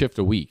one less shift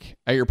a week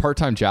at your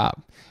part-time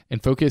job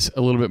and focus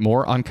a little bit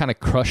more on kind of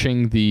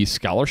crushing the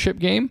scholarship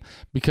game,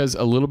 because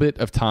a little bit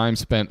of time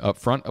spent up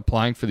front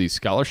applying for these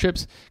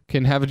scholarships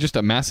can have just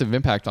a massive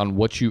impact on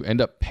what you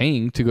end up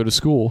paying to go to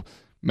school,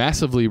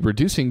 massively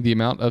reducing the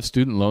amount of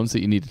student loans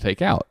that you need to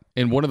take out.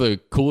 And one of the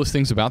coolest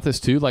things about this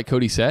too, like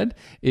Cody said,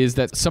 is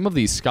that some of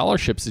these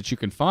scholarships that you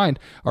can find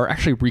are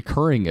actually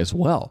recurring as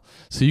well.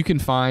 So you can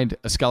find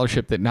a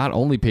scholarship that not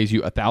only pays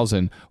you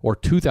 $1,000 or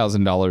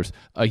 $2,000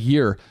 a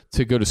year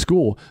to go to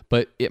school,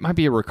 but it might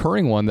be a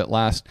recurring one that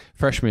lasts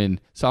freshman,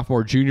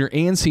 sophomore, junior,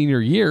 and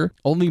senior year,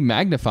 only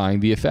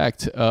magnifying the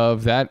effect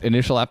of that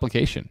initial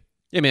application.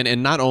 Yeah, man,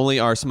 and not only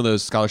are some of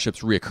those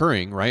scholarships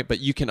reoccurring, right, but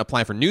you can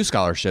apply for new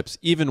scholarships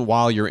even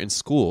while you're in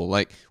school.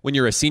 Like when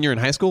you're a senior in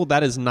high school,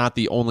 that is not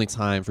the only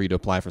time for you to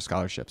apply for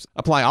scholarships.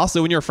 Apply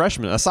also when you're a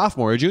freshman, a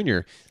sophomore, a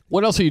junior.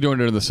 What else are you doing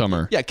during the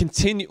summer? Yeah,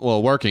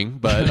 working,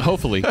 but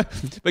hopefully.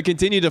 But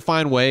continue to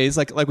find ways,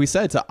 like we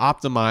said, to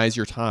optimize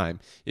your time.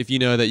 If you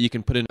know that you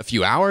can put in a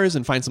few hours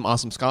and find some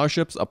awesome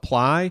scholarships,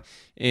 apply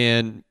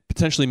and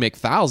potentially make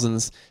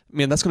thousands,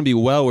 man, that's going to be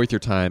well worth your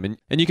time.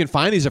 And you can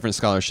find these different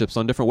scholarships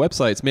on different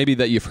websites, maybe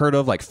that you've heard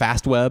of, like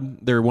FastWeb.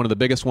 They're one of the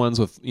biggest ones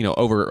with,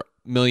 over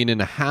 1.5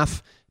 million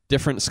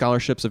different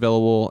scholarships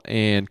available,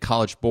 and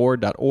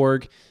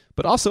collegeboard.org.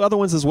 But also other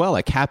ones as well,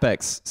 like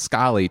CapEx,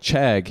 Scholly,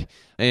 Chegg.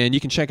 And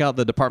you can check out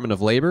the Department of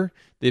Labor.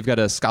 They've got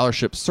a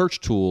scholarship search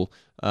tool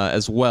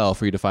as well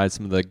for you to find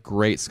some of the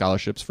great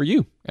scholarships for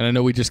you. And I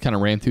know we just kind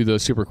of ran through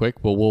those super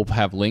quick, but we'll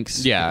have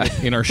links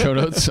in our show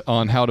notes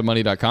on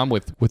howtomoney.com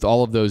with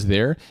all of those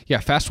there. Yeah,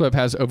 FastWeb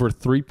has over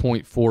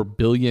 $3.4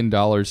 billion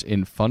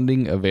in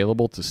funding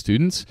available to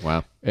students.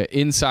 Wow.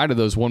 Inside of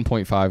those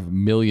 1.5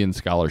 million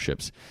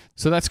scholarships.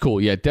 So that's cool.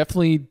 Yeah,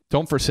 definitely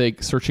don't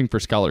forsake searching for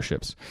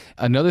scholarships.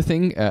 Another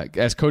thing,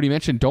 as Cody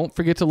mentioned, don't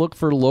forget to look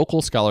for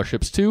local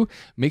scholarships too.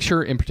 Make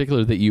sure in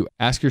particular that you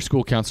ask your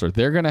school counselor.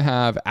 They're going to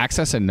have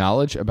access and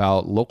knowledge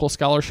about local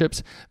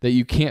scholarships that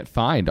you can't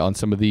find on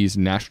some of these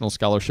national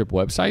scholarship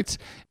websites.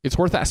 It's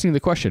worth asking the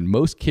question.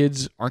 Most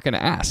kids aren't going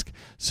to ask.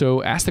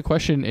 So ask the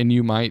question and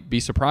you might be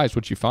surprised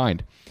what you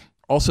find.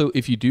 Also,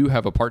 if you do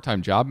have a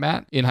part-time job,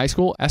 Matt, in high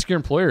school, ask your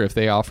employer if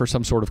they offer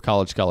some sort of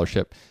college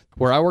scholarship.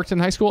 Where I worked in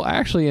high school, I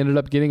actually ended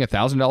up getting a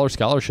 $1,000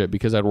 scholarship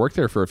because I'd worked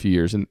there for a few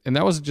years. And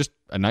that was just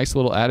a nice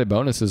little added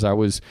bonus as I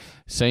was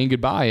saying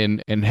goodbye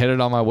and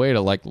headed on my way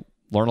to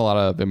learn a lot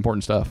of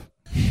important stuff.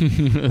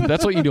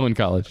 That's what you do in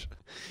college.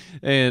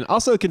 And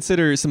also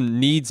consider some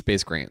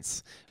needs-based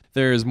grants.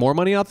 There's more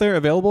money out there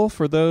available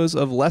for those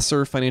of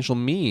lesser financial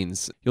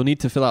means. You'll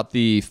need to fill out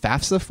the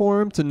FAFSA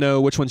form to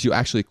know which ones you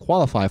actually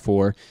qualify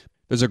for.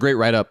 There's a great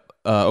write-up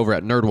over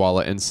at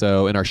NerdWallet, and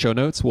so in our show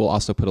notes, we'll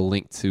also put a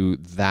link to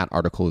that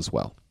article as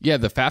well. Yeah,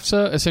 the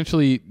FAFSA,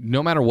 essentially,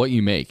 no matter what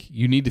you make,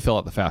 you need to fill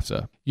out the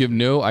FAFSA. You have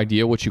no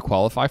idea what you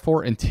qualify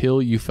for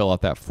until you fill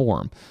out that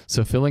form.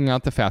 So filling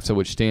out the FAFSA,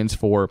 which stands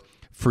for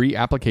Free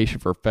Application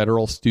for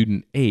Federal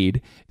Student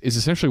Aid, is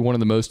essentially one of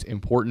the most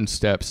important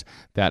steps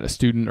that a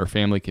student or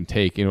family can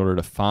take in order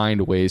to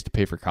find ways to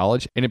pay for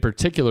college, and in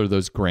particular,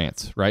 those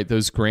grants, right?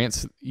 Those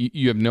grants,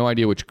 you have no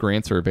idea which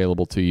grants are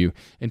available to you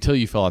until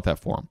you fill out that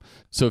form.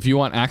 So if you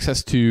want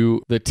access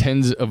to the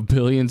tens of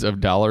billions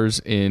of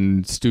dollars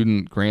in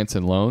student grants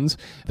and loans,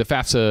 the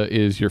FAFSA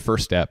is your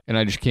first step, and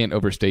I just can't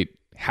overstate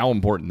how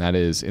important that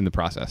is in the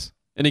process.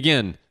 And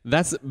again,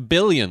 that's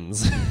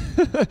billions.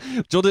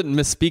 Joel didn't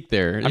misspeak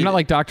there. I'm not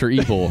like Dr.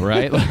 Evil,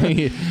 right?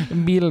 Like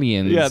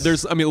billions. Yeah,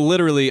 there's,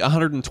 literally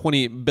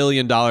 $120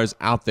 billion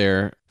out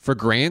there for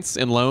grants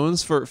and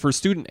loans for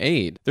student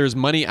aid. There's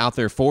money out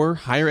there for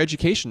higher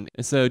education.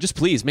 And so just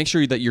please make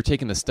sure that you're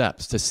taking the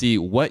steps to see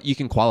what you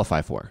can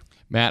qualify for.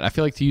 Matt, I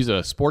feel like to use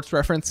a sports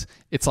reference,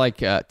 it's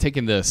like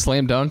taking the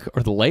slam dunk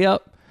or the layup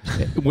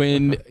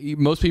when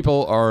most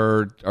people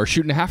are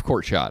shooting a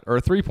half-court shot or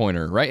a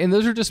three-pointer, right? And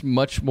those are just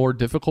much more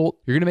difficult.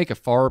 You're going to make a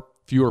far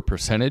fewer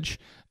percentage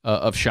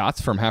of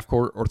shots from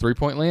half-court or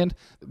three-point land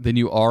than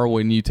you are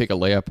when you take a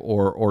layup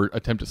or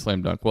attempt a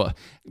slam dunk. Well,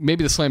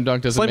 maybe the slam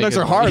dunk doesn't Slam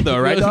dunks are hard, though,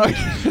 right, dog?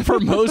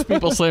 For most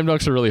people, slam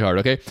dunks are really hard,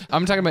 okay?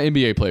 I'm talking about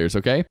NBA players,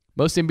 okay?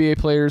 Most NBA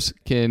players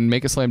can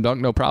make a slam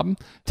dunk, no problem.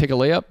 Take a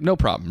layup, no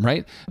problem,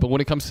 right? But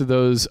when it comes to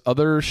those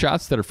other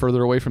shots that are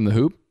further away from the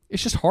hoop,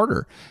 it's just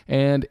harder.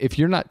 And if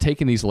you're not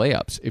taking these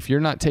layups, if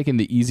you're not taking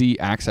the easy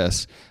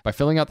access by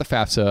filling out the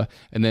FAFSA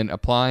and then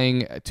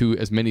applying to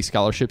as many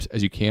scholarships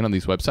as you can on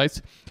these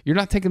websites, you're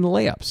not taking the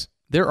layups.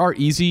 There are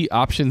easy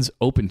options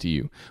open to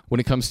you when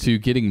it comes to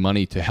getting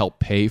money to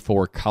help pay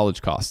for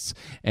college costs.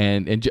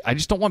 And I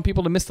just don't want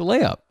people to miss the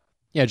layup.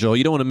 Yeah, Joel,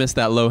 you don't want to miss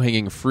that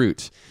low-hanging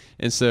fruit.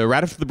 And so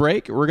right after the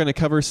break, we're going to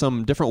cover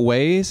some different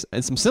ways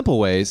and some simple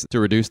ways to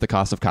reduce the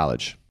cost of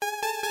college.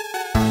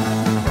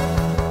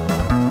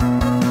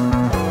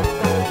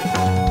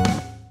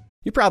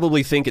 You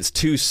probably think it's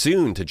too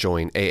soon to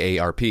join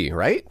AARP,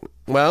 right?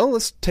 Well,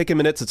 let's take a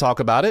minute to talk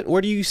about it.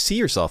 Where do you see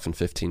yourself in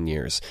 15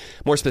 years?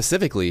 More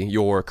specifically,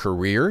 your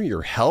career,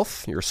 your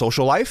health, your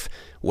social life.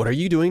 What are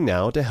you doing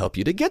now to help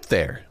you to get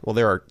there? Well,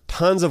 there are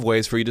tons of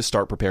ways for you to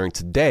start preparing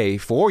today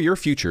for your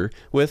future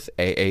with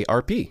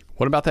AARP.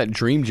 What about that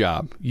dream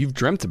job you've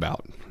dreamt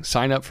about?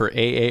 Sign up for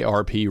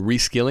AARP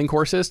reskilling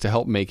courses to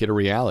help make it a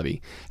reality.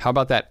 How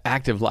about that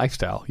active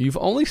lifestyle you've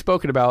only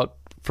spoken about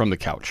from the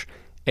couch?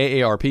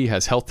 AARP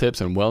has health tips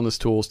and wellness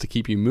tools to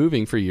keep you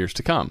moving for years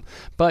to come.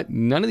 But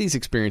none of these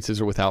experiences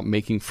are without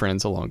making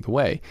friends along the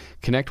way.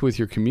 Connect with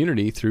your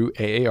community through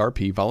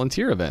AARP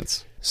volunteer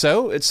events.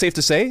 So it's safe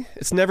to say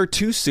it's never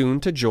too soon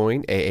to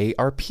join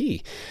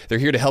AARP. They're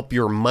here to help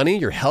your money,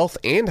 your health,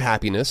 and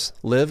happiness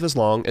live as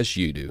long as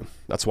you do.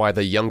 That's why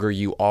the younger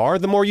you are,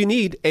 the more you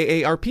need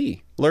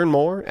AARP. Learn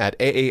more at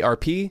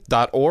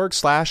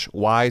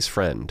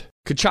aarp.org/wisefriend.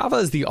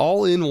 Kachava is the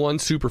all-in-one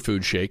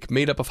superfood shake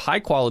made up of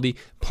high-quality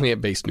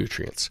plant-based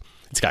nutrients.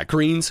 It's got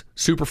greens,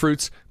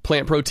 superfruits,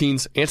 plant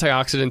proteins,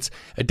 antioxidants,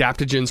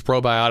 adaptogens,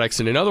 probiotics,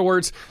 and in other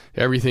words,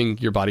 everything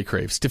your body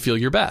craves to feel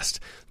your best.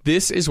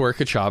 This is where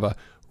Kachava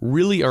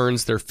really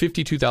earns their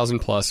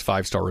 52,000-plus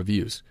five-star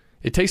reviews.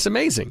 It tastes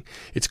amazing.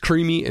 It's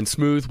creamy and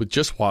smooth with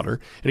just water,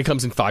 and it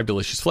comes in 5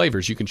 delicious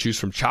flavors. You can choose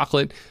from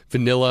chocolate,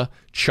 vanilla,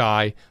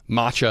 chai,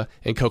 matcha,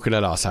 and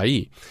coconut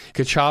acai.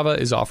 Kachava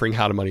is offering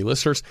How to Money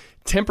listeners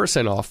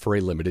 10% off for a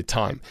limited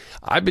time.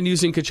 I've been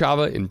using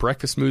Kachava in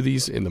breakfast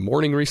smoothies in the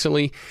morning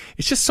recently.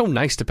 It's just so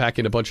nice to pack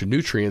in a bunch of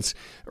nutrients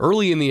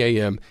early in the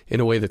AM in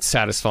a way that's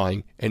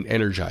satisfying and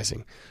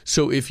energizing.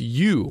 So if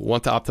you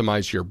want to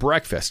optimize your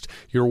breakfast,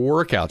 your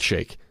workout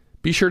shake,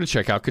 be sure to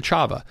check out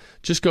Kachava.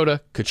 Just go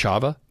to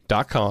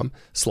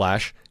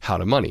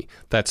kachava.com/howtomoney.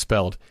 That's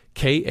spelled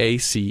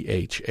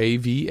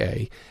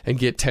Kachava and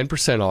get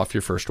 10% off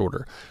your first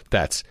order.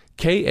 That's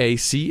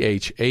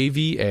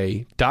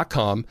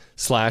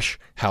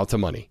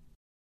kachava.com/howtomoney.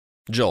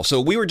 Joel, so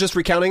we were just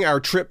recounting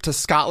our trip to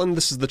Scotland.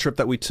 This is the trip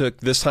that we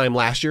took this time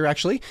last year,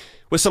 actually,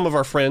 with some of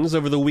our friends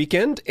over the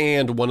weekend.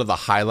 And one of the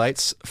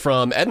highlights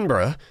from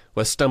Edinburgh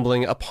was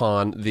stumbling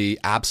upon the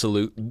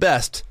absolute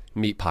best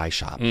meat pie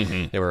shop.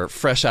 They were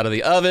fresh out of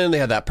the oven. They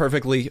had that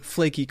perfectly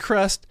flaky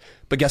crust.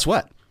 But guess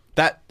what?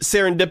 That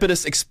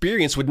serendipitous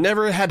experience would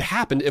never have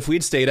happened if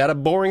we'd stayed at a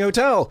boring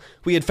hotel.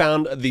 We had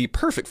found the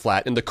perfect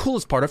flat in the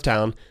coolest part of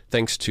town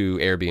thanks to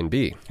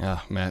Airbnb.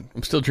 Oh, man,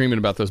 I'm still dreaming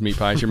about those meat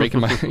pies. You're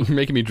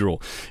making me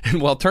drool.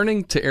 And while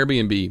turning to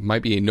Airbnb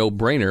might be a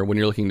no-brainer when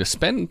you're looking to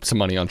spend some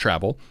money on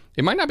travel,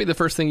 it might not be the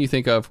first thing you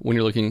think of when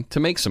you're looking to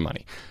make some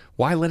money.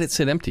 Why let it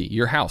sit empty,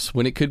 your house,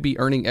 when it could be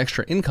earning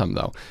extra income,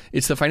 though?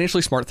 It's the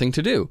financially smart thing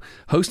to do.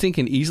 Hosting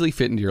can easily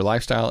fit into your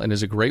lifestyle and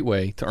is a great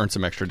way to earn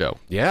some extra dough.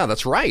 Yeah,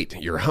 that's right.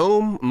 Your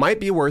home might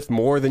be worth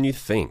more than you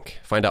think.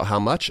 Find out how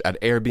much at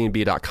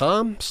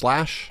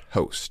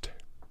airbnb.com/host.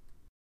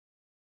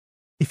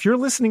 If you're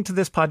listening to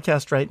this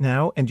podcast right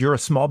now and you're a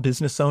small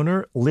business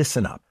owner,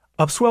 listen up.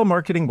 Upswell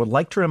Marketing would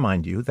like to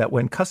remind you that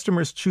when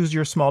customers choose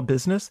your small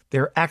business,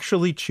 they're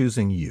actually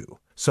choosing you.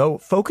 So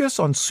focus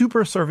on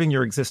super serving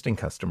your existing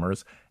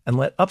customers and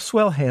let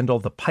Upswell handle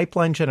the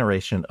pipeline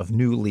generation of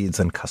new leads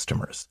and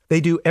customers. They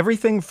do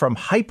everything from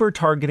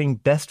hyper-targeting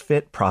best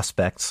fit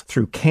prospects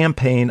through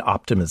campaign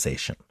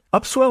optimization.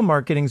 Upswell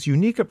Marketing's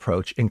unique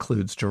approach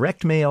includes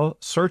direct mail,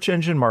 search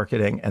engine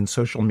marketing, and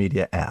social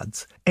media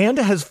ads, and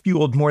has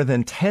fueled more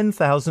than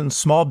 10,000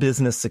 small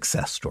business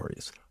success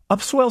stories.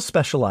 Upswell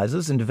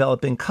specializes in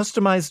developing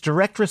customized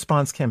direct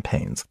response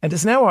campaigns and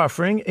is now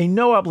offering a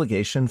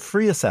no-obligation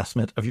free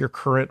assessment of your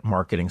current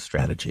marketing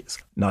strategies.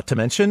 Not to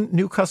mention,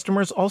 new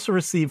customers also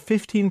receive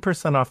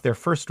 15% off their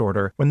first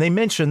order when they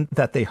mention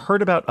that they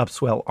heard about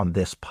Upswell on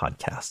this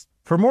podcast.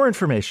 For more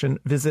information,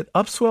 visit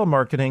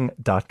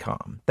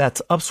upswellmarketing.com.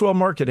 That's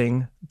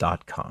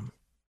upswellmarketing.com.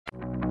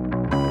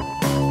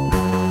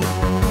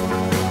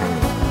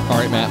 All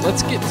right, Matt,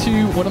 let's get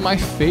to one of my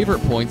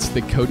favorite points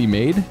that Cody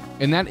made,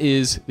 and that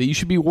is that you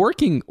should be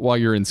working while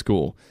you're in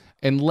school.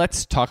 And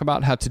let's talk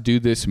about how to do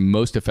this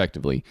most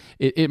effectively.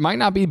 It might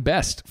not be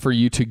best for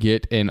you to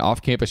get an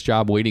off-campus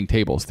job waiting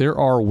tables. There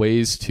are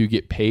ways to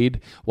get paid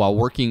while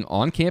working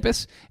on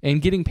campus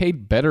and getting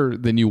paid better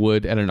than you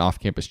would at an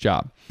off-campus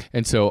job.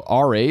 And so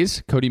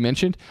RAs, Cody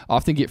mentioned,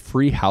 often get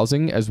free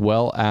housing as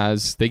well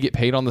as they get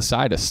paid on the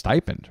side a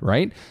stipend,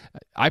 right?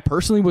 I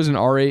personally was an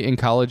RA in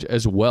college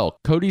as well.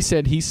 Cody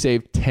said he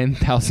saved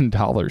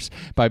 $10,000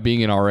 by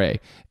being an RA.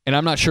 And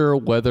I'm not sure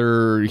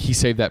whether he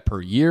saved that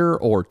per year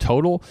or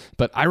total,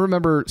 but I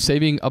remember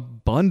saving a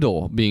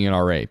bundle being an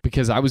RA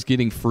because I was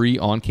getting free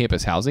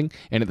on-campus housing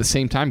and at the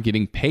same time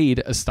getting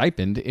paid a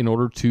stipend in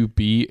order to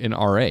be an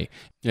RA.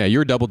 Yeah,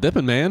 you're double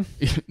dipping, man.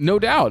 No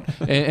doubt.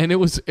 And it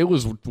was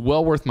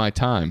well worth my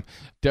time.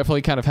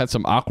 Definitely kind of had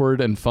some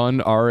awkward and fun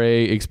RA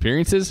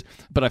experiences,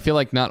 but I feel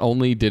like not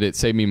only did it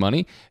save me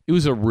money, it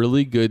was a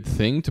really good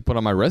thing to put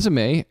on my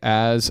resume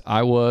as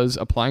I was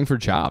applying for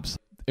jobs.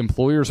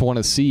 Employers want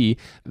to see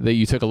that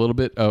you took a little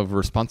bit of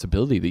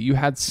responsibility, that you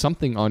had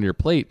something on your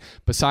plate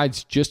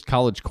besides just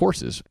college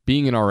courses.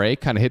 Being an RA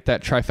kind of hit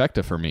that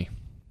trifecta for me.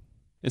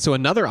 And so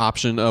another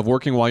option of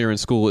working while you're in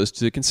school is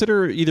to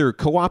consider either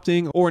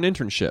co-opting or an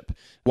internship.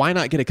 Why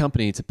not get a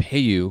company to pay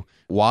you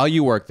while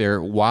you work there,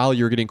 while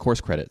you're getting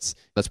course credits?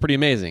 That's pretty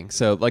amazing.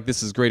 So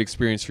this is great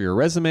experience for your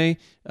resume,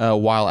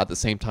 while at the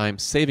same time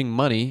saving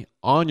money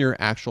on your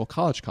actual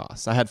college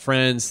costs. I had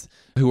friends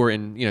who were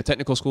in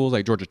technical schools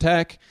like Georgia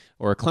Tech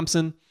or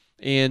Clemson,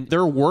 and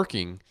they're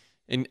working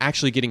and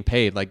actually getting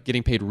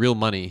paid real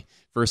money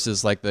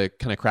versus like the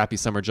kind of crappy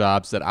summer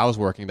jobs that I was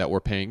working that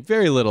were paying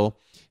very little.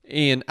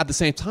 And at the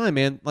same time,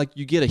 man, like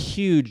you get a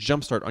huge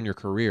jumpstart on your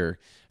career.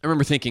 I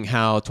remember thinking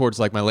how towards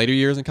like my later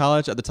years in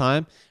college at the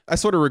time, I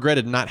sort of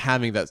regretted not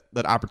having that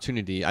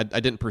opportunity. I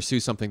didn't pursue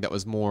something that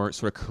was more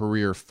sort of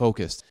career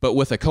focused. But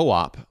with a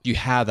co-op, you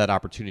have that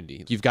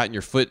opportunity. You've gotten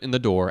your foot in the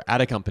door at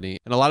a company.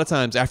 And a lot of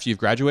times after you've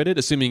graduated,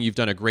 assuming you've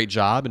done a great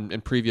job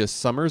in previous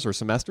summers or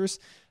semesters,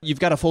 you've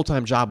got a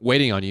full-time job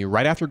waiting on you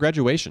right after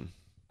graduation.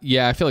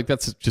 Yeah, I feel like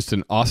that's just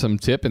an awesome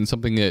tip and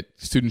something that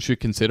students should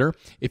consider.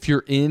 If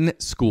you're in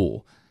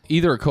school,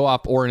 either a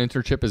co-op or an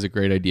internship is a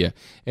great idea.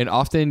 And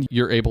often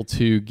you're able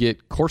to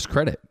get course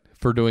credit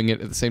for doing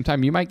it at the same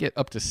time. You might get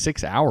up to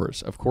 6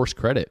 hours of course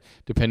credit,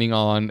 depending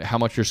on how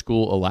much your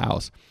school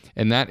allows.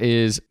 And that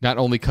is not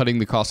only cutting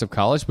the cost of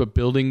college, but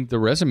building the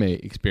resume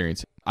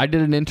experience. I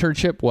did an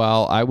internship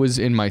while I was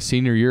in my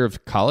senior year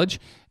of college.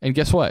 And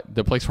guess what?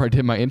 The place where I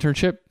did my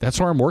internship, that's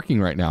where I'm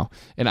working right now.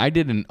 And I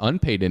did an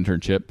unpaid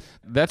internship.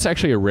 That's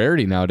actually a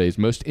rarity nowadays.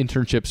 Most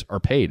internships are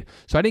paid.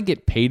 So I didn't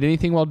get paid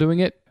anything while doing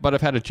it, but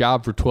I've had a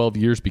job for 12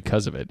 years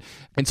because of it.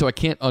 And so I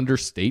can't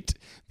understate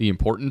the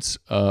importance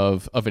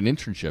of an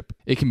internship.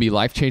 It can be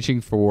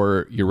life-changing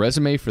for your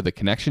resume, for the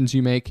connections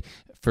you make,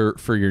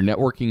 for your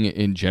networking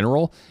in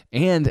general.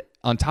 And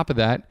on top of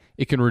that,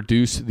 it can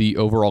reduce the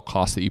overall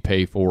cost that you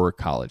pay for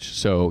college.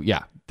 So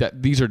yeah,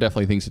 these are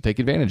definitely things to take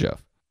advantage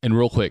of. And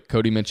real quick,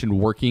 Cody mentioned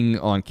working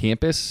on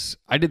campus.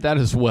 I did that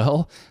as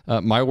well.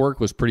 My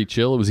work was pretty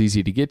chill. It was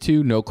easy to get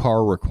to, no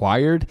car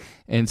required.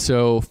 And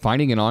so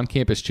finding an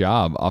on-campus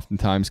job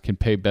oftentimes can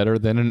pay better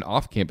than an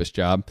off-campus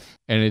job.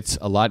 And it's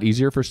a lot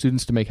easier for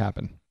students to make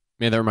happen.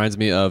 Man, that reminds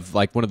me of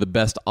like one of the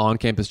best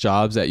on-campus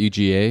jobs at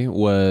UGA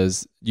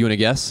was, you want to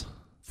guess?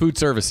 Food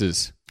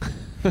services.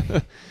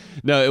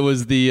 No, it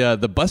was the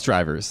bus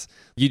drivers.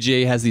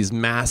 UGA has these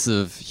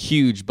massive,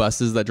 huge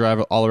buses that drive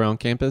all around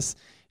campus.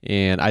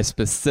 And I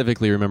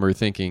specifically remember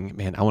thinking,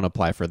 man, I want to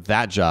apply for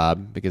that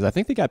job because I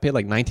think they got paid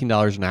like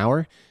 $19 an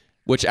hour,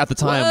 which at the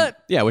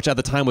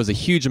time, was a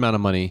huge amount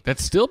of money.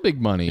 That's still big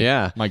money.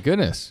 Yeah. My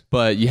goodness.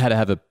 But you had to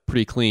have a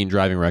pretty clean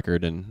driving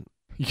record. And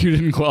you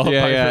didn't qualify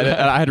for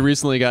that. I had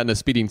recently gotten a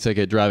speeding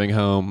ticket driving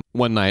home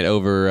one night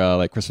over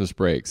like Christmas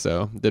break.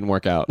 So it didn't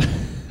work out.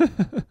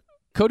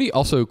 Cody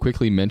also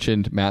quickly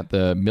mentioned, Matt,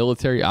 the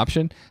military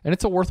option, and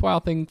it's a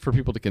worthwhile thing for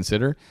people to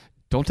consider.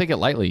 Don't take it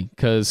lightly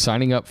because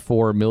signing up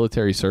for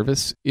military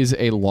service is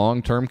a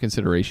long-term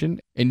consideration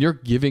and you're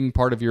giving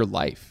part of your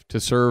life to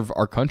serve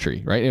our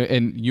country, right?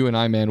 And you and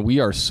I, man, we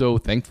are so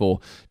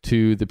thankful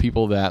to the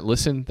people that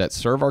listen, that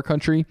serve our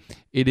country.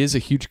 It is a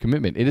huge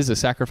commitment. It is a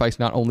sacrifice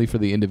not only for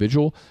the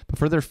individual, but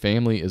for their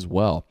family as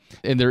well.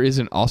 And there is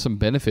an awesome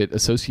benefit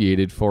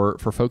associated for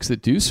folks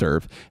that do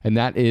serve, and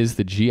that is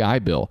the GI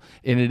Bill.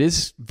 And it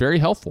is very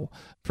helpful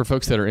for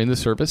folks that are in the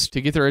service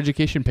to get their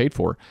education paid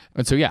for.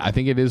 And so, yeah, I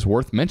think it is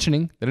worth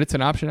mentioning that it's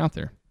an option out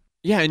there.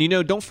 Yeah,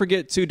 and don't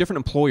forget too,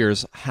 different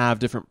employers have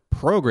different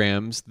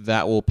programs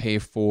that will pay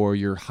for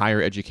your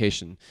higher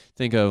education.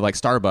 Think of like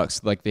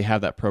Starbucks, like they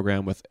have that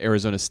program with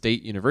Arizona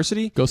State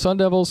University. Go Sun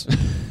Devils.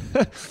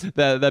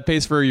 that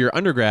pays for your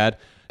undergrad,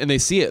 and they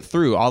see it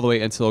through all the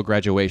way until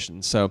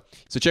graduation. So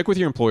check with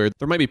your employer.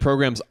 There might be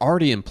programs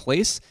already in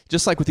place,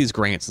 just like with these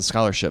grants and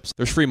scholarships.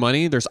 There's free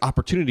money. There's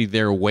opportunity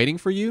there waiting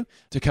for you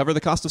to cover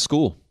the cost of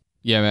school.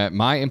 Yeah, Matt,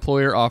 my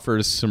employer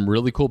offers some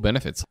really cool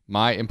benefits.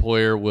 My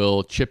employer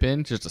will chip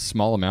in just a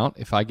small amount.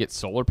 If I get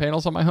solar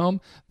panels on my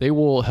home, they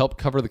will help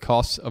cover the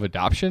costs of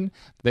adoption.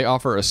 They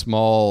offer a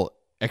small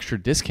extra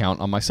discount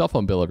on my cell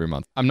phone bill every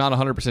month. I'm not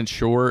 100%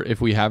 sure if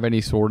we have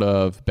any sort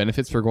of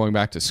benefits for going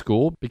back to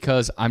school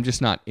because I'm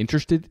just not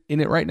interested in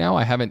it right now.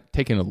 I haven't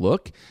taken a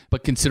look,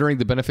 but considering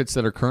the benefits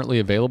that are currently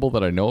available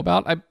that I know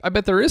about, I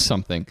bet there is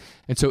something.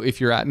 And so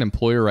if you're at an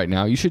employer right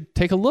now, you should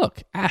take a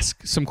look,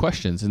 ask some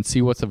questions and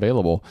see what's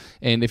available.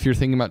 And if you're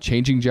thinking about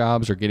changing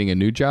jobs or getting a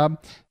new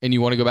job and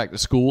you want to go back to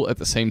school at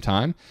the same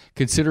time,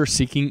 consider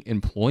seeking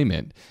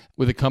employment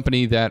with a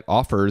company that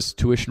offers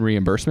tuition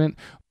reimbursement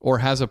or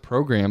has a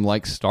program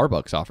like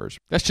Starbucks offers.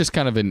 That's just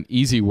kind of an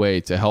easy way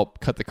to help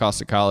cut the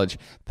cost of college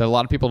that a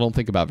lot of people don't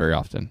think about very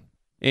often.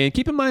 And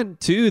keep in mind,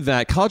 too,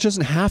 that college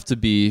doesn't have to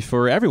be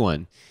for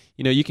everyone.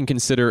 You know, you can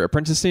consider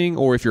apprenticing,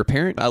 or if you're a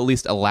parent, at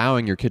least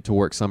allowing your kid to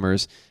work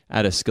summers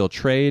at a skilled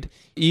trade.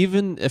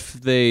 Even if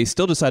they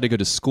still decide to go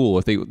to school,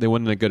 if they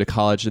want to go to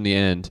college in the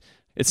end,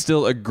 it's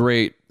still a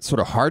great sort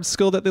of hard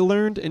skill that they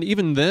learned. And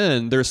even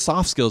then, there's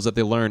soft skills that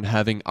they learned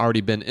having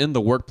already been in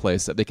the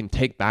workplace that they can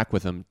take back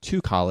with them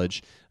to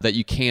college that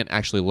you can't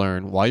actually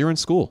learn while you're in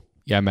school.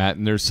 Yeah, Matt,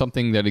 and there's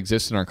something that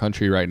exists in our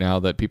country right now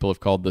that people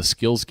have called the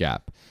skills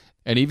gap.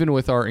 And even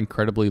with our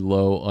incredibly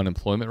low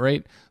unemployment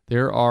rate,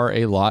 there are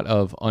a lot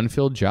of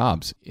unfilled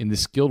jobs in the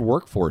skilled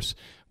workforce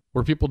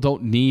where people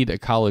don't need a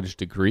college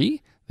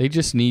degree. They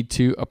just need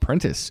to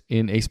apprentice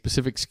in a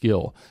specific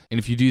skill. And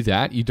if you do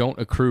that, you don't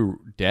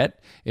accrue debt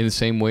in the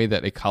same way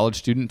that a college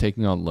student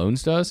taking on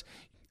loans does.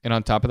 And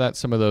on top of that,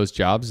 some of those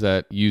jobs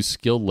that use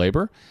skilled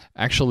labor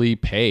actually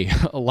pay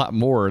a lot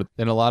more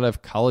than a lot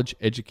of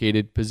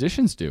college-educated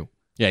positions do.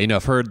 Yeah, you know,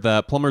 I've heard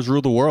that plumbers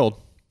rule the world.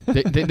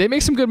 They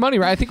make some good money,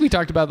 right? I think we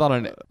talked about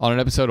that on an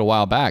episode a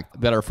while back,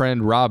 that our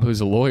friend Rob,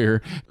 who's a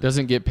lawyer,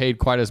 doesn't get paid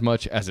quite as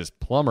much as his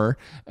plumber.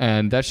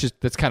 And that's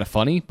kind of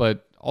funny,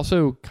 but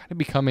also kind of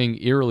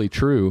becoming eerily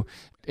true.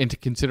 And to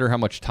consider how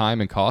much time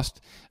and cost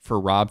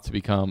for Rob to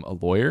become a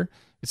lawyer,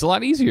 it's a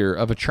lot easier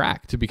of a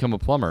track to become a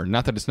plumber.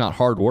 Not that it's not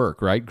hard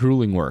work, right?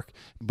 Grueling work,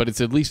 but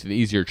it's at least an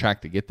easier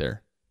track to get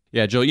there.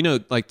 Yeah, Joel, you know,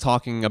 like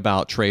talking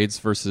about trades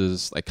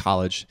versus like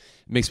college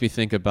makes me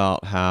think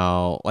about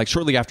how, like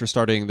shortly after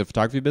starting the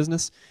photography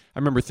business, I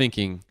remember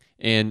thinking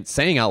and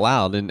saying out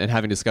loud and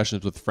having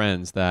discussions with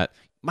friends that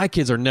my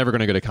kids are never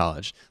going to go to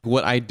college.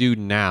 What I do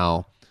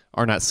now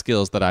are not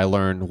skills that I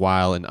learned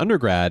while in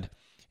undergrad.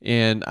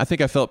 And I think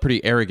I felt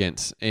pretty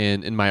arrogant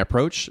in my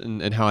approach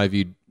and how I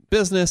viewed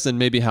business and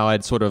maybe how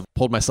I'd sort of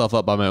pulled myself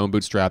up by my own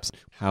bootstraps.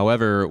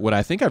 However, what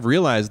I think I've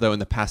realized though in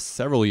the past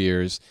several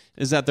years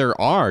is that there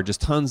are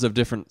just tons of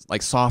different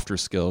like softer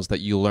skills that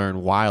you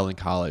learn while in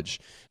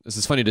college. This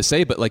is funny to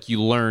say, but like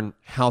you learn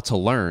how to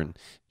learn.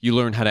 You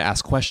learn how to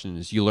ask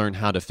questions. You learn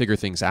how to figure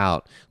things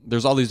out.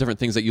 There's all these different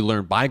things that you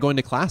learn by going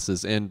to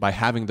classes and by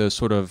having those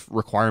sort of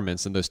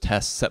requirements and those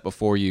tests set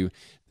before you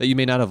that you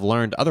may not have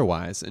learned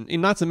otherwise. And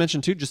not to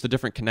mention, too, just the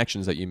different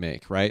connections that you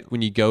make, right?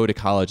 When you go to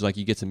college, like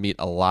you get to meet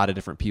a lot of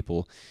different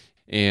people.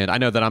 And I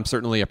know that I'm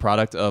certainly a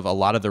product of a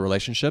lot of the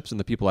relationships and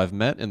the people I've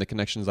met and the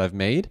connections I've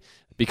made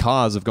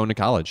because of going to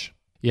college.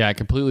 Yeah, I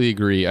completely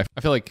agree. I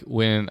feel like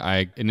when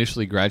I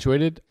initially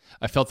graduated,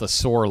 I felt a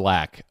sore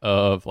lack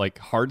of like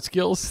hard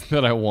skills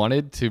that I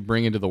wanted to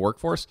bring into the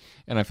workforce.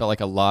 And I felt like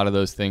a lot of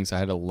those things I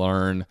had to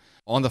learn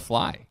on the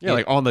fly. Yeah,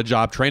 like on the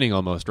job training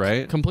almost,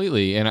 right?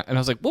 Completely. And I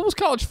was like, what was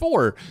college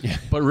for? Yeah.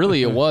 But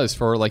really it was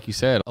for, like you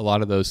said, a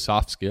lot of those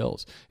soft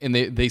skills. And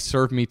they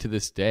serve me to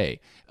this day.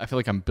 I feel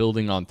like I'm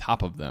building on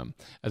top of them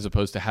as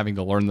opposed to having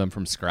to learn them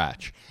from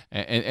scratch.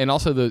 And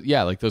also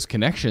like those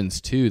connections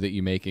too that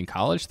you make in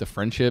college, the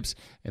friendships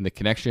and the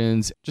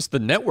connections. Just the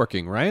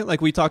networking, right?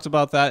 Like we talked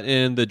about that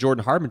in the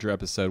Jordan Harbinger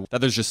episode,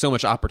 that there's just so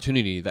much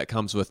opportunity that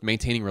comes with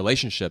maintaining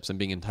relationships and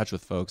being in touch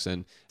with folks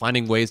and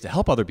finding ways to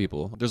help other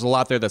people. There's a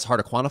lot there that's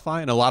hard to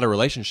quantify and a lot of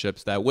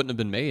relationships that wouldn't have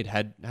been made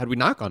had we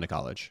not gone to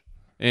college.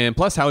 And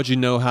plus, how would you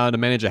know how to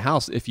manage a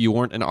house if you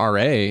weren't an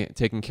RA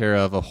taking care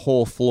of a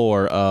whole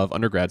floor of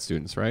undergrad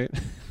students, right?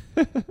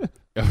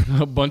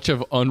 A bunch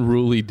of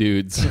unruly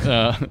dudes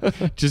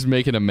just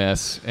making a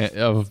mess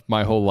of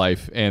my whole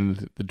life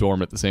and the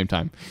dorm at the same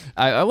time.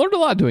 I learned a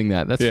lot doing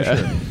that, that's for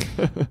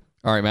sure.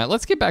 All right, Matt,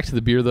 let's get back to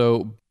the beer,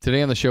 though.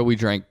 Today on the show, we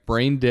drank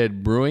Brain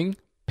Dead Brewing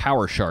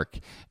Power Shark,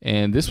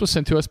 and this was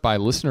sent to us by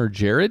listener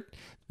Jared.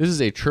 This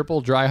is a triple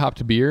dry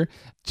hopped beer,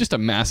 just a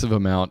massive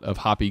amount of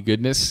hoppy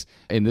goodness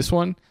in this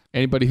one.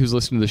 Anybody who's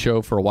listened to the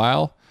show for a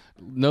while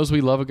knows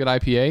we love a good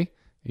IPA.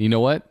 And you know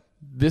what?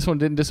 This one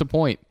didn't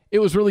disappoint. It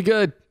was really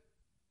good.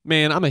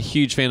 Man, I'm a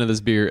huge fan of this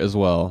beer as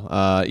well.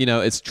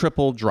 It's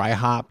triple dry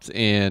hopped,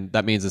 and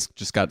that means it's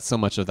just got so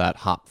much of that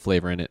hop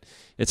flavor in it.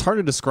 It's hard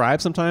to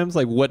describe sometimes,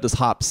 like what does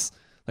hops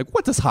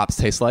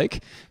taste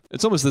like?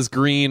 It's almost this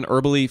green,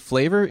 herbally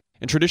flavor.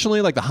 And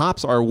traditionally, like the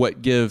hops are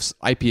what gives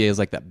IPAs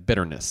like that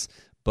bitterness.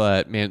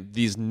 But man,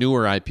 these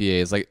newer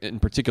IPAs, like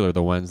in particular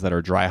the ones that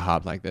are dry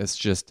hopped like this,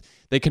 just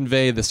they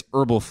convey this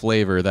herbal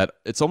flavor that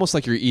it's almost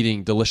like you're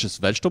eating delicious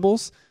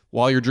vegetables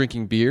while you're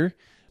drinking beer.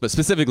 but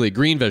specifically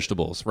green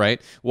vegetables,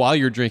 right? While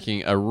you're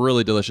drinking a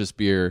really delicious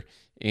beer.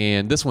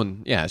 And this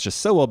one, yeah, it's just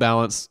so well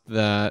balanced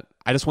that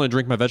I just want to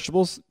drink my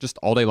vegetables just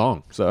all day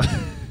long. So,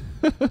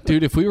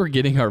 dude, if we were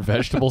getting our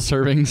vegetable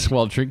servings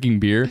while drinking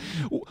beer,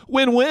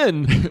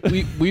 win-win.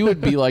 we would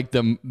be like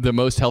the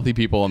most healthy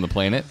people on the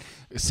planet.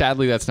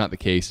 Sadly, that's not the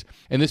case.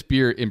 And this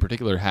beer in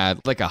particular had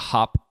like a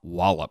hop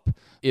wallop.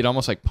 It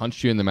almost like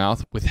punched you in the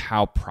mouth with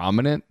how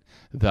prominent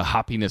the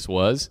hoppiness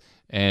was.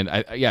 And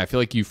I feel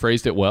like you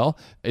phrased it well.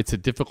 It's a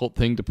difficult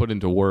thing to put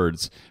into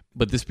words,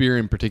 but this beer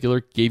in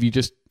particular gave you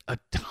just a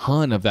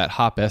ton of that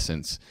hop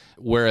essence.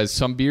 Whereas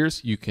some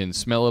beers, you can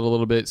smell it a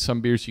little bit.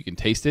 Some beers, you can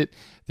taste it.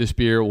 This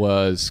beer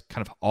was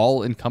kind of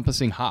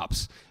all-encompassing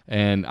hops.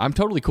 And I'm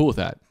totally cool with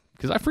that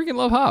because I freaking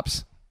love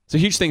hops. So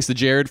huge thanks to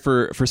Jared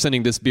for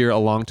sending this beer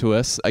along to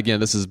us.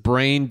 Again, this is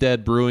Brain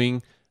Dead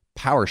Brewing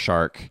Power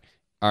Shark.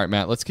 All right,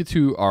 Matt, let's get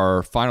to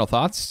our final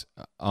thoughts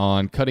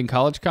on cutting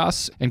college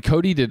costs. And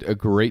Cody did a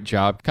great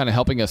job kind of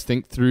helping us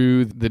think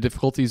through the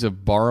difficulties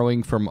of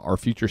borrowing from our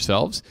future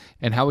selves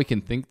and how we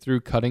can think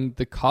through cutting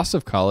the cost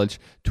of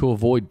college to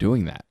avoid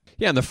doing that.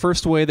 Yeah, and the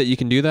first way that you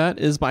can do that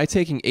is by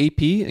taking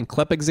AP and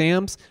CLEP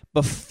exams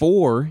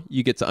before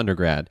you get to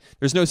undergrad.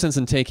 There's no sense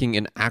in taking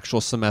an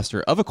actual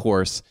semester of a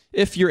course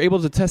if you're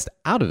able to test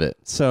out of it.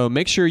 So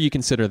make sure you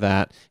consider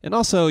that. And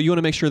also, you want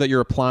to make sure that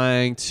you're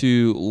applying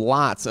to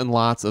lots and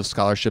lots of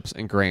scholarships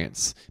and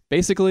grants.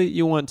 Basically,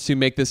 you want to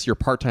make this your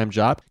part-time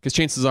job because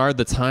chances are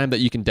the time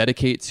that you can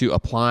dedicate to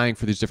applying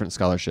for these different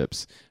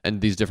scholarships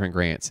and these different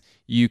grants,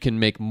 you can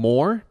make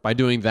more by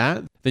doing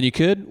that than you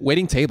could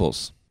waiting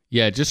tables.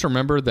 Yeah, just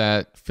remember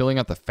that filling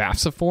out the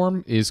FAFSA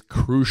form is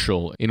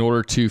crucial in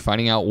order to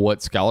finding out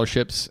what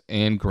scholarships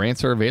and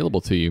grants are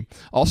available to you.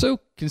 Also,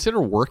 consider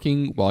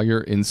working while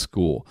you're in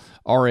school.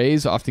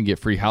 RAs often get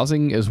free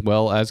housing as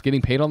well as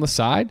getting paid on the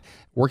side.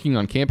 Working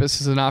on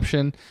campus is an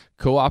option.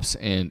 Co-ops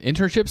and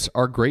internships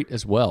are great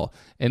as well.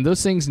 And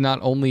those things not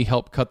only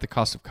help cut the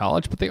cost of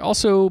college, but they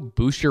also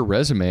boost your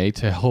resume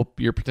to help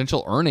your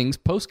potential earnings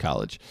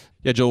post-college.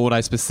 Yeah, Joel, what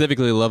I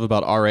specifically love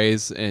about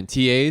RAs and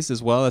TAs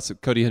as well, that's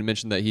what Cody had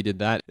mentioned that he did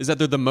that, is that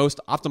they're the most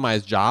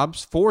optimized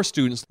jobs for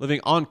students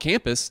living on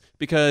campus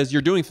because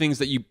you're doing things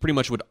that you pretty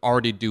much would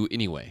already do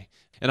anyway.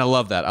 And I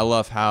love that. I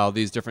love how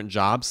these different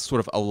jobs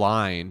sort of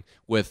align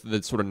with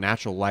the sort of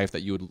natural life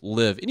that you would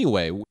live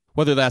anyway.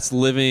 Whether that's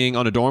living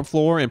on a dorm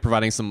floor and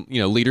providing some,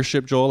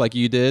 leadership, Joel, like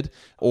you did,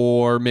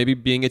 or maybe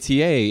being a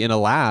TA in a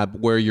lab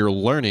where you're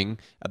learning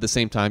at the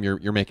same time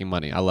you're making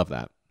money. I love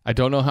that. I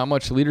don't know how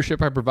much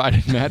leadership I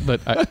provided, Matt,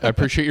 but I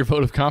appreciate your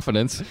vote of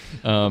confidence.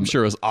 I'm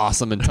sure it was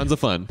awesome and tons of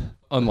fun.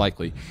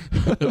 Unlikely.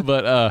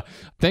 But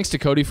thanks to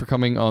Cody for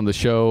coming on the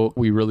show.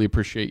 We really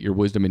appreciate your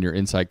wisdom and your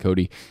insight,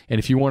 Cody. And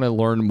if you want to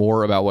learn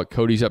more about what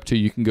Cody's up to,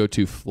 you can go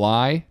to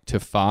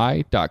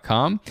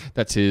flytofy.com.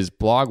 That's his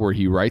blog where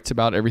he writes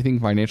about everything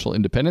financial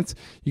independence.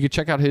 You can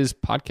check out his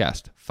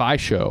podcast, Fi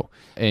Show,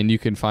 and you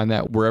can find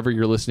that wherever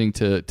you're listening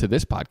to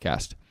this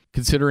podcast.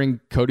 Considering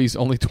Cody's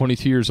only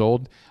 22 years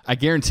old, I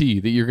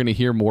guarantee that you're going to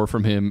hear more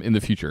from him in the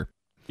future.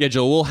 Yeah,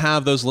 Joel, we'll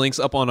have those links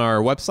up on our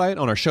website,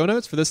 on our show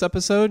notes for this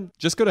episode.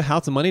 Just go to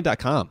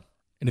howtomoney.com.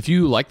 And if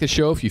you like the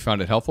show, if you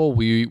found it helpful,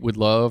 we would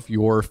love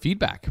your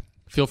feedback.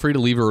 Feel free to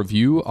leave a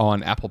review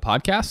on Apple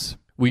Podcasts.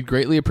 We'd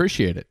greatly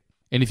appreciate it.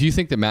 And if you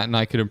think that Matt and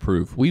I could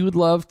improve, we would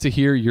love to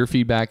hear your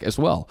feedback as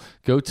well.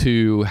 Go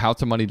to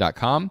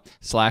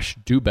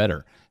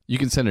howtomoney.com/do-better. You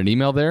can send an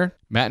email there.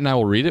 Matt and I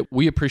will read it.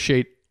 We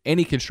appreciate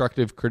any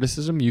constructive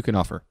criticism you can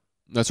offer.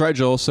 That's right,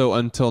 Joel. So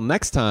until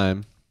next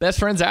time, best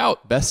friends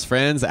out. Best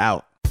friends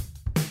out.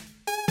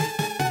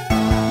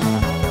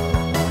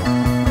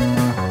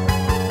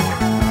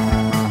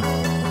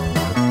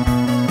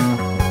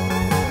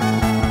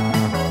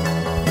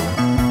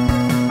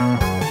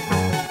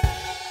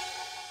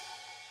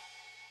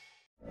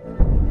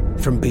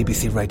 From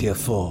BBC Radio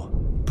 4,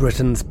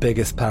 Britain's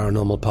biggest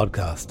paranormal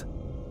podcast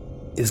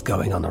is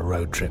going on a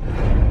road trip.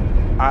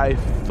 I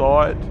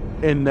thought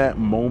in that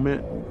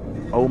moment,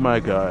 oh my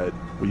God,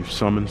 we've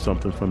summoned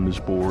something from this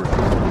board.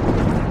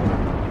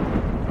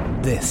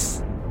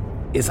 This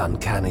is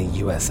Uncanny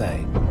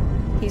USA.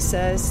 He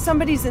says,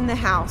 somebody's in the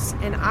house,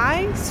 and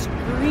I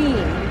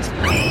screamed.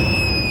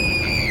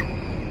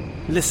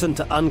 Listen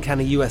to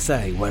Uncanny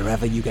USA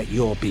wherever you get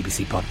your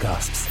BBC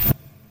podcasts,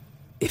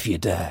 if you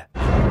dare.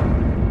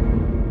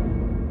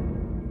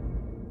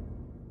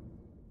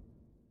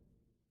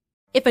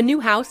 If a new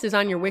house is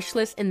on your wish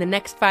list in the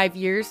next 5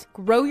 years,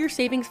 grow your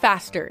savings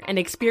faster and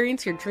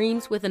experience your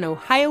dreams with an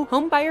Ohio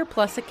Homebuyer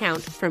Plus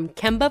account from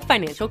Kemba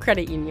Financial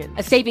Credit Union.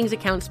 A savings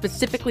account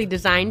specifically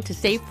designed to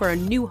save for a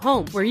new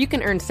home where you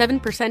can earn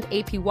 7%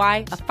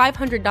 APY,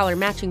 a $500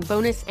 matching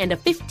bonus, and a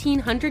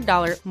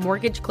 $1,500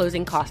 mortgage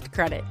closing cost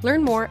credit.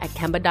 Learn more at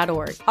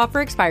Kemba.org. Offer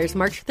expires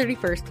March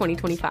 31st,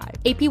 2025.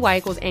 APY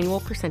equals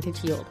annual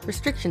percentage yield.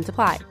 Restrictions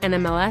apply.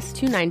 NMLS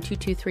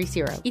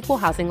 292230. Equal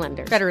housing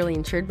lender. Federally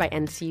insured by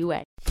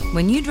NCUA.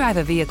 When you drive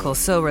a vehicle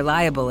so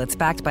reliable it's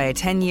backed by a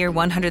 10-year,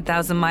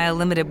 100,000-mile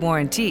limited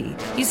warranty,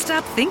 you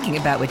stop thinking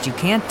about what you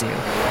can't do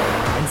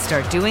and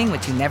start doing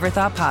what you never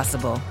thought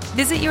possible.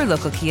 Visit your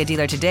local Kia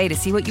dealer today to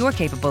see what you're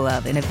capable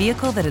of in a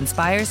vehicle that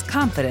inspires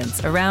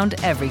confidence around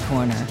every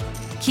corner.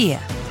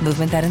 Kia,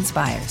 movement that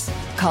inspires.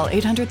 Call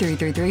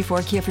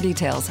 800-333-4KIA for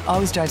details.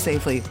 Always drive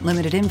safely.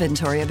 Limited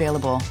inventory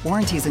available.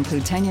 Warranties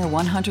include 10-year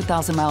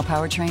 100,000-mile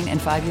powertrain and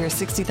 5-year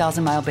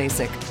 60,000-mile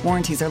basic.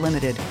 Warranties are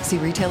limited. See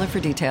retailer for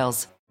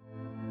details.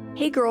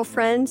 Hey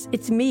girlfriends,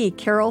 it's me,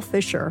 Carol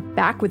Fisher,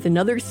 back with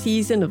another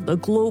season of the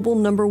global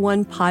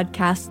 #1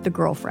 podcast, The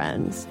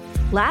Girlfriends.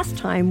 Last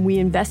time, we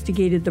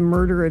investigated the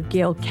murder of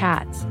Gail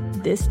Katz.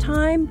 This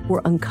time,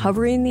 we're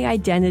uncovering the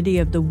identity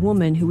of the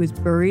woman who was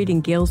buried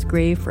in Gail's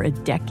grave for a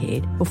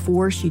decade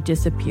before she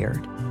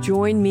disappeared.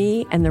 Join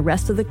me and the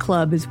rest of the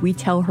club as we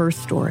tell her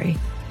story.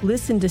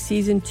 Listen to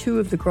Season 2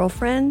 of The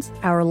Girlfriends,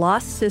 Our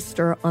Lost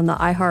Sister on the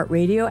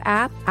iHeartRadio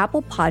app,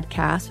 Apple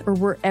Podcasts, or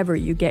wherever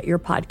you get your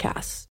podcasts.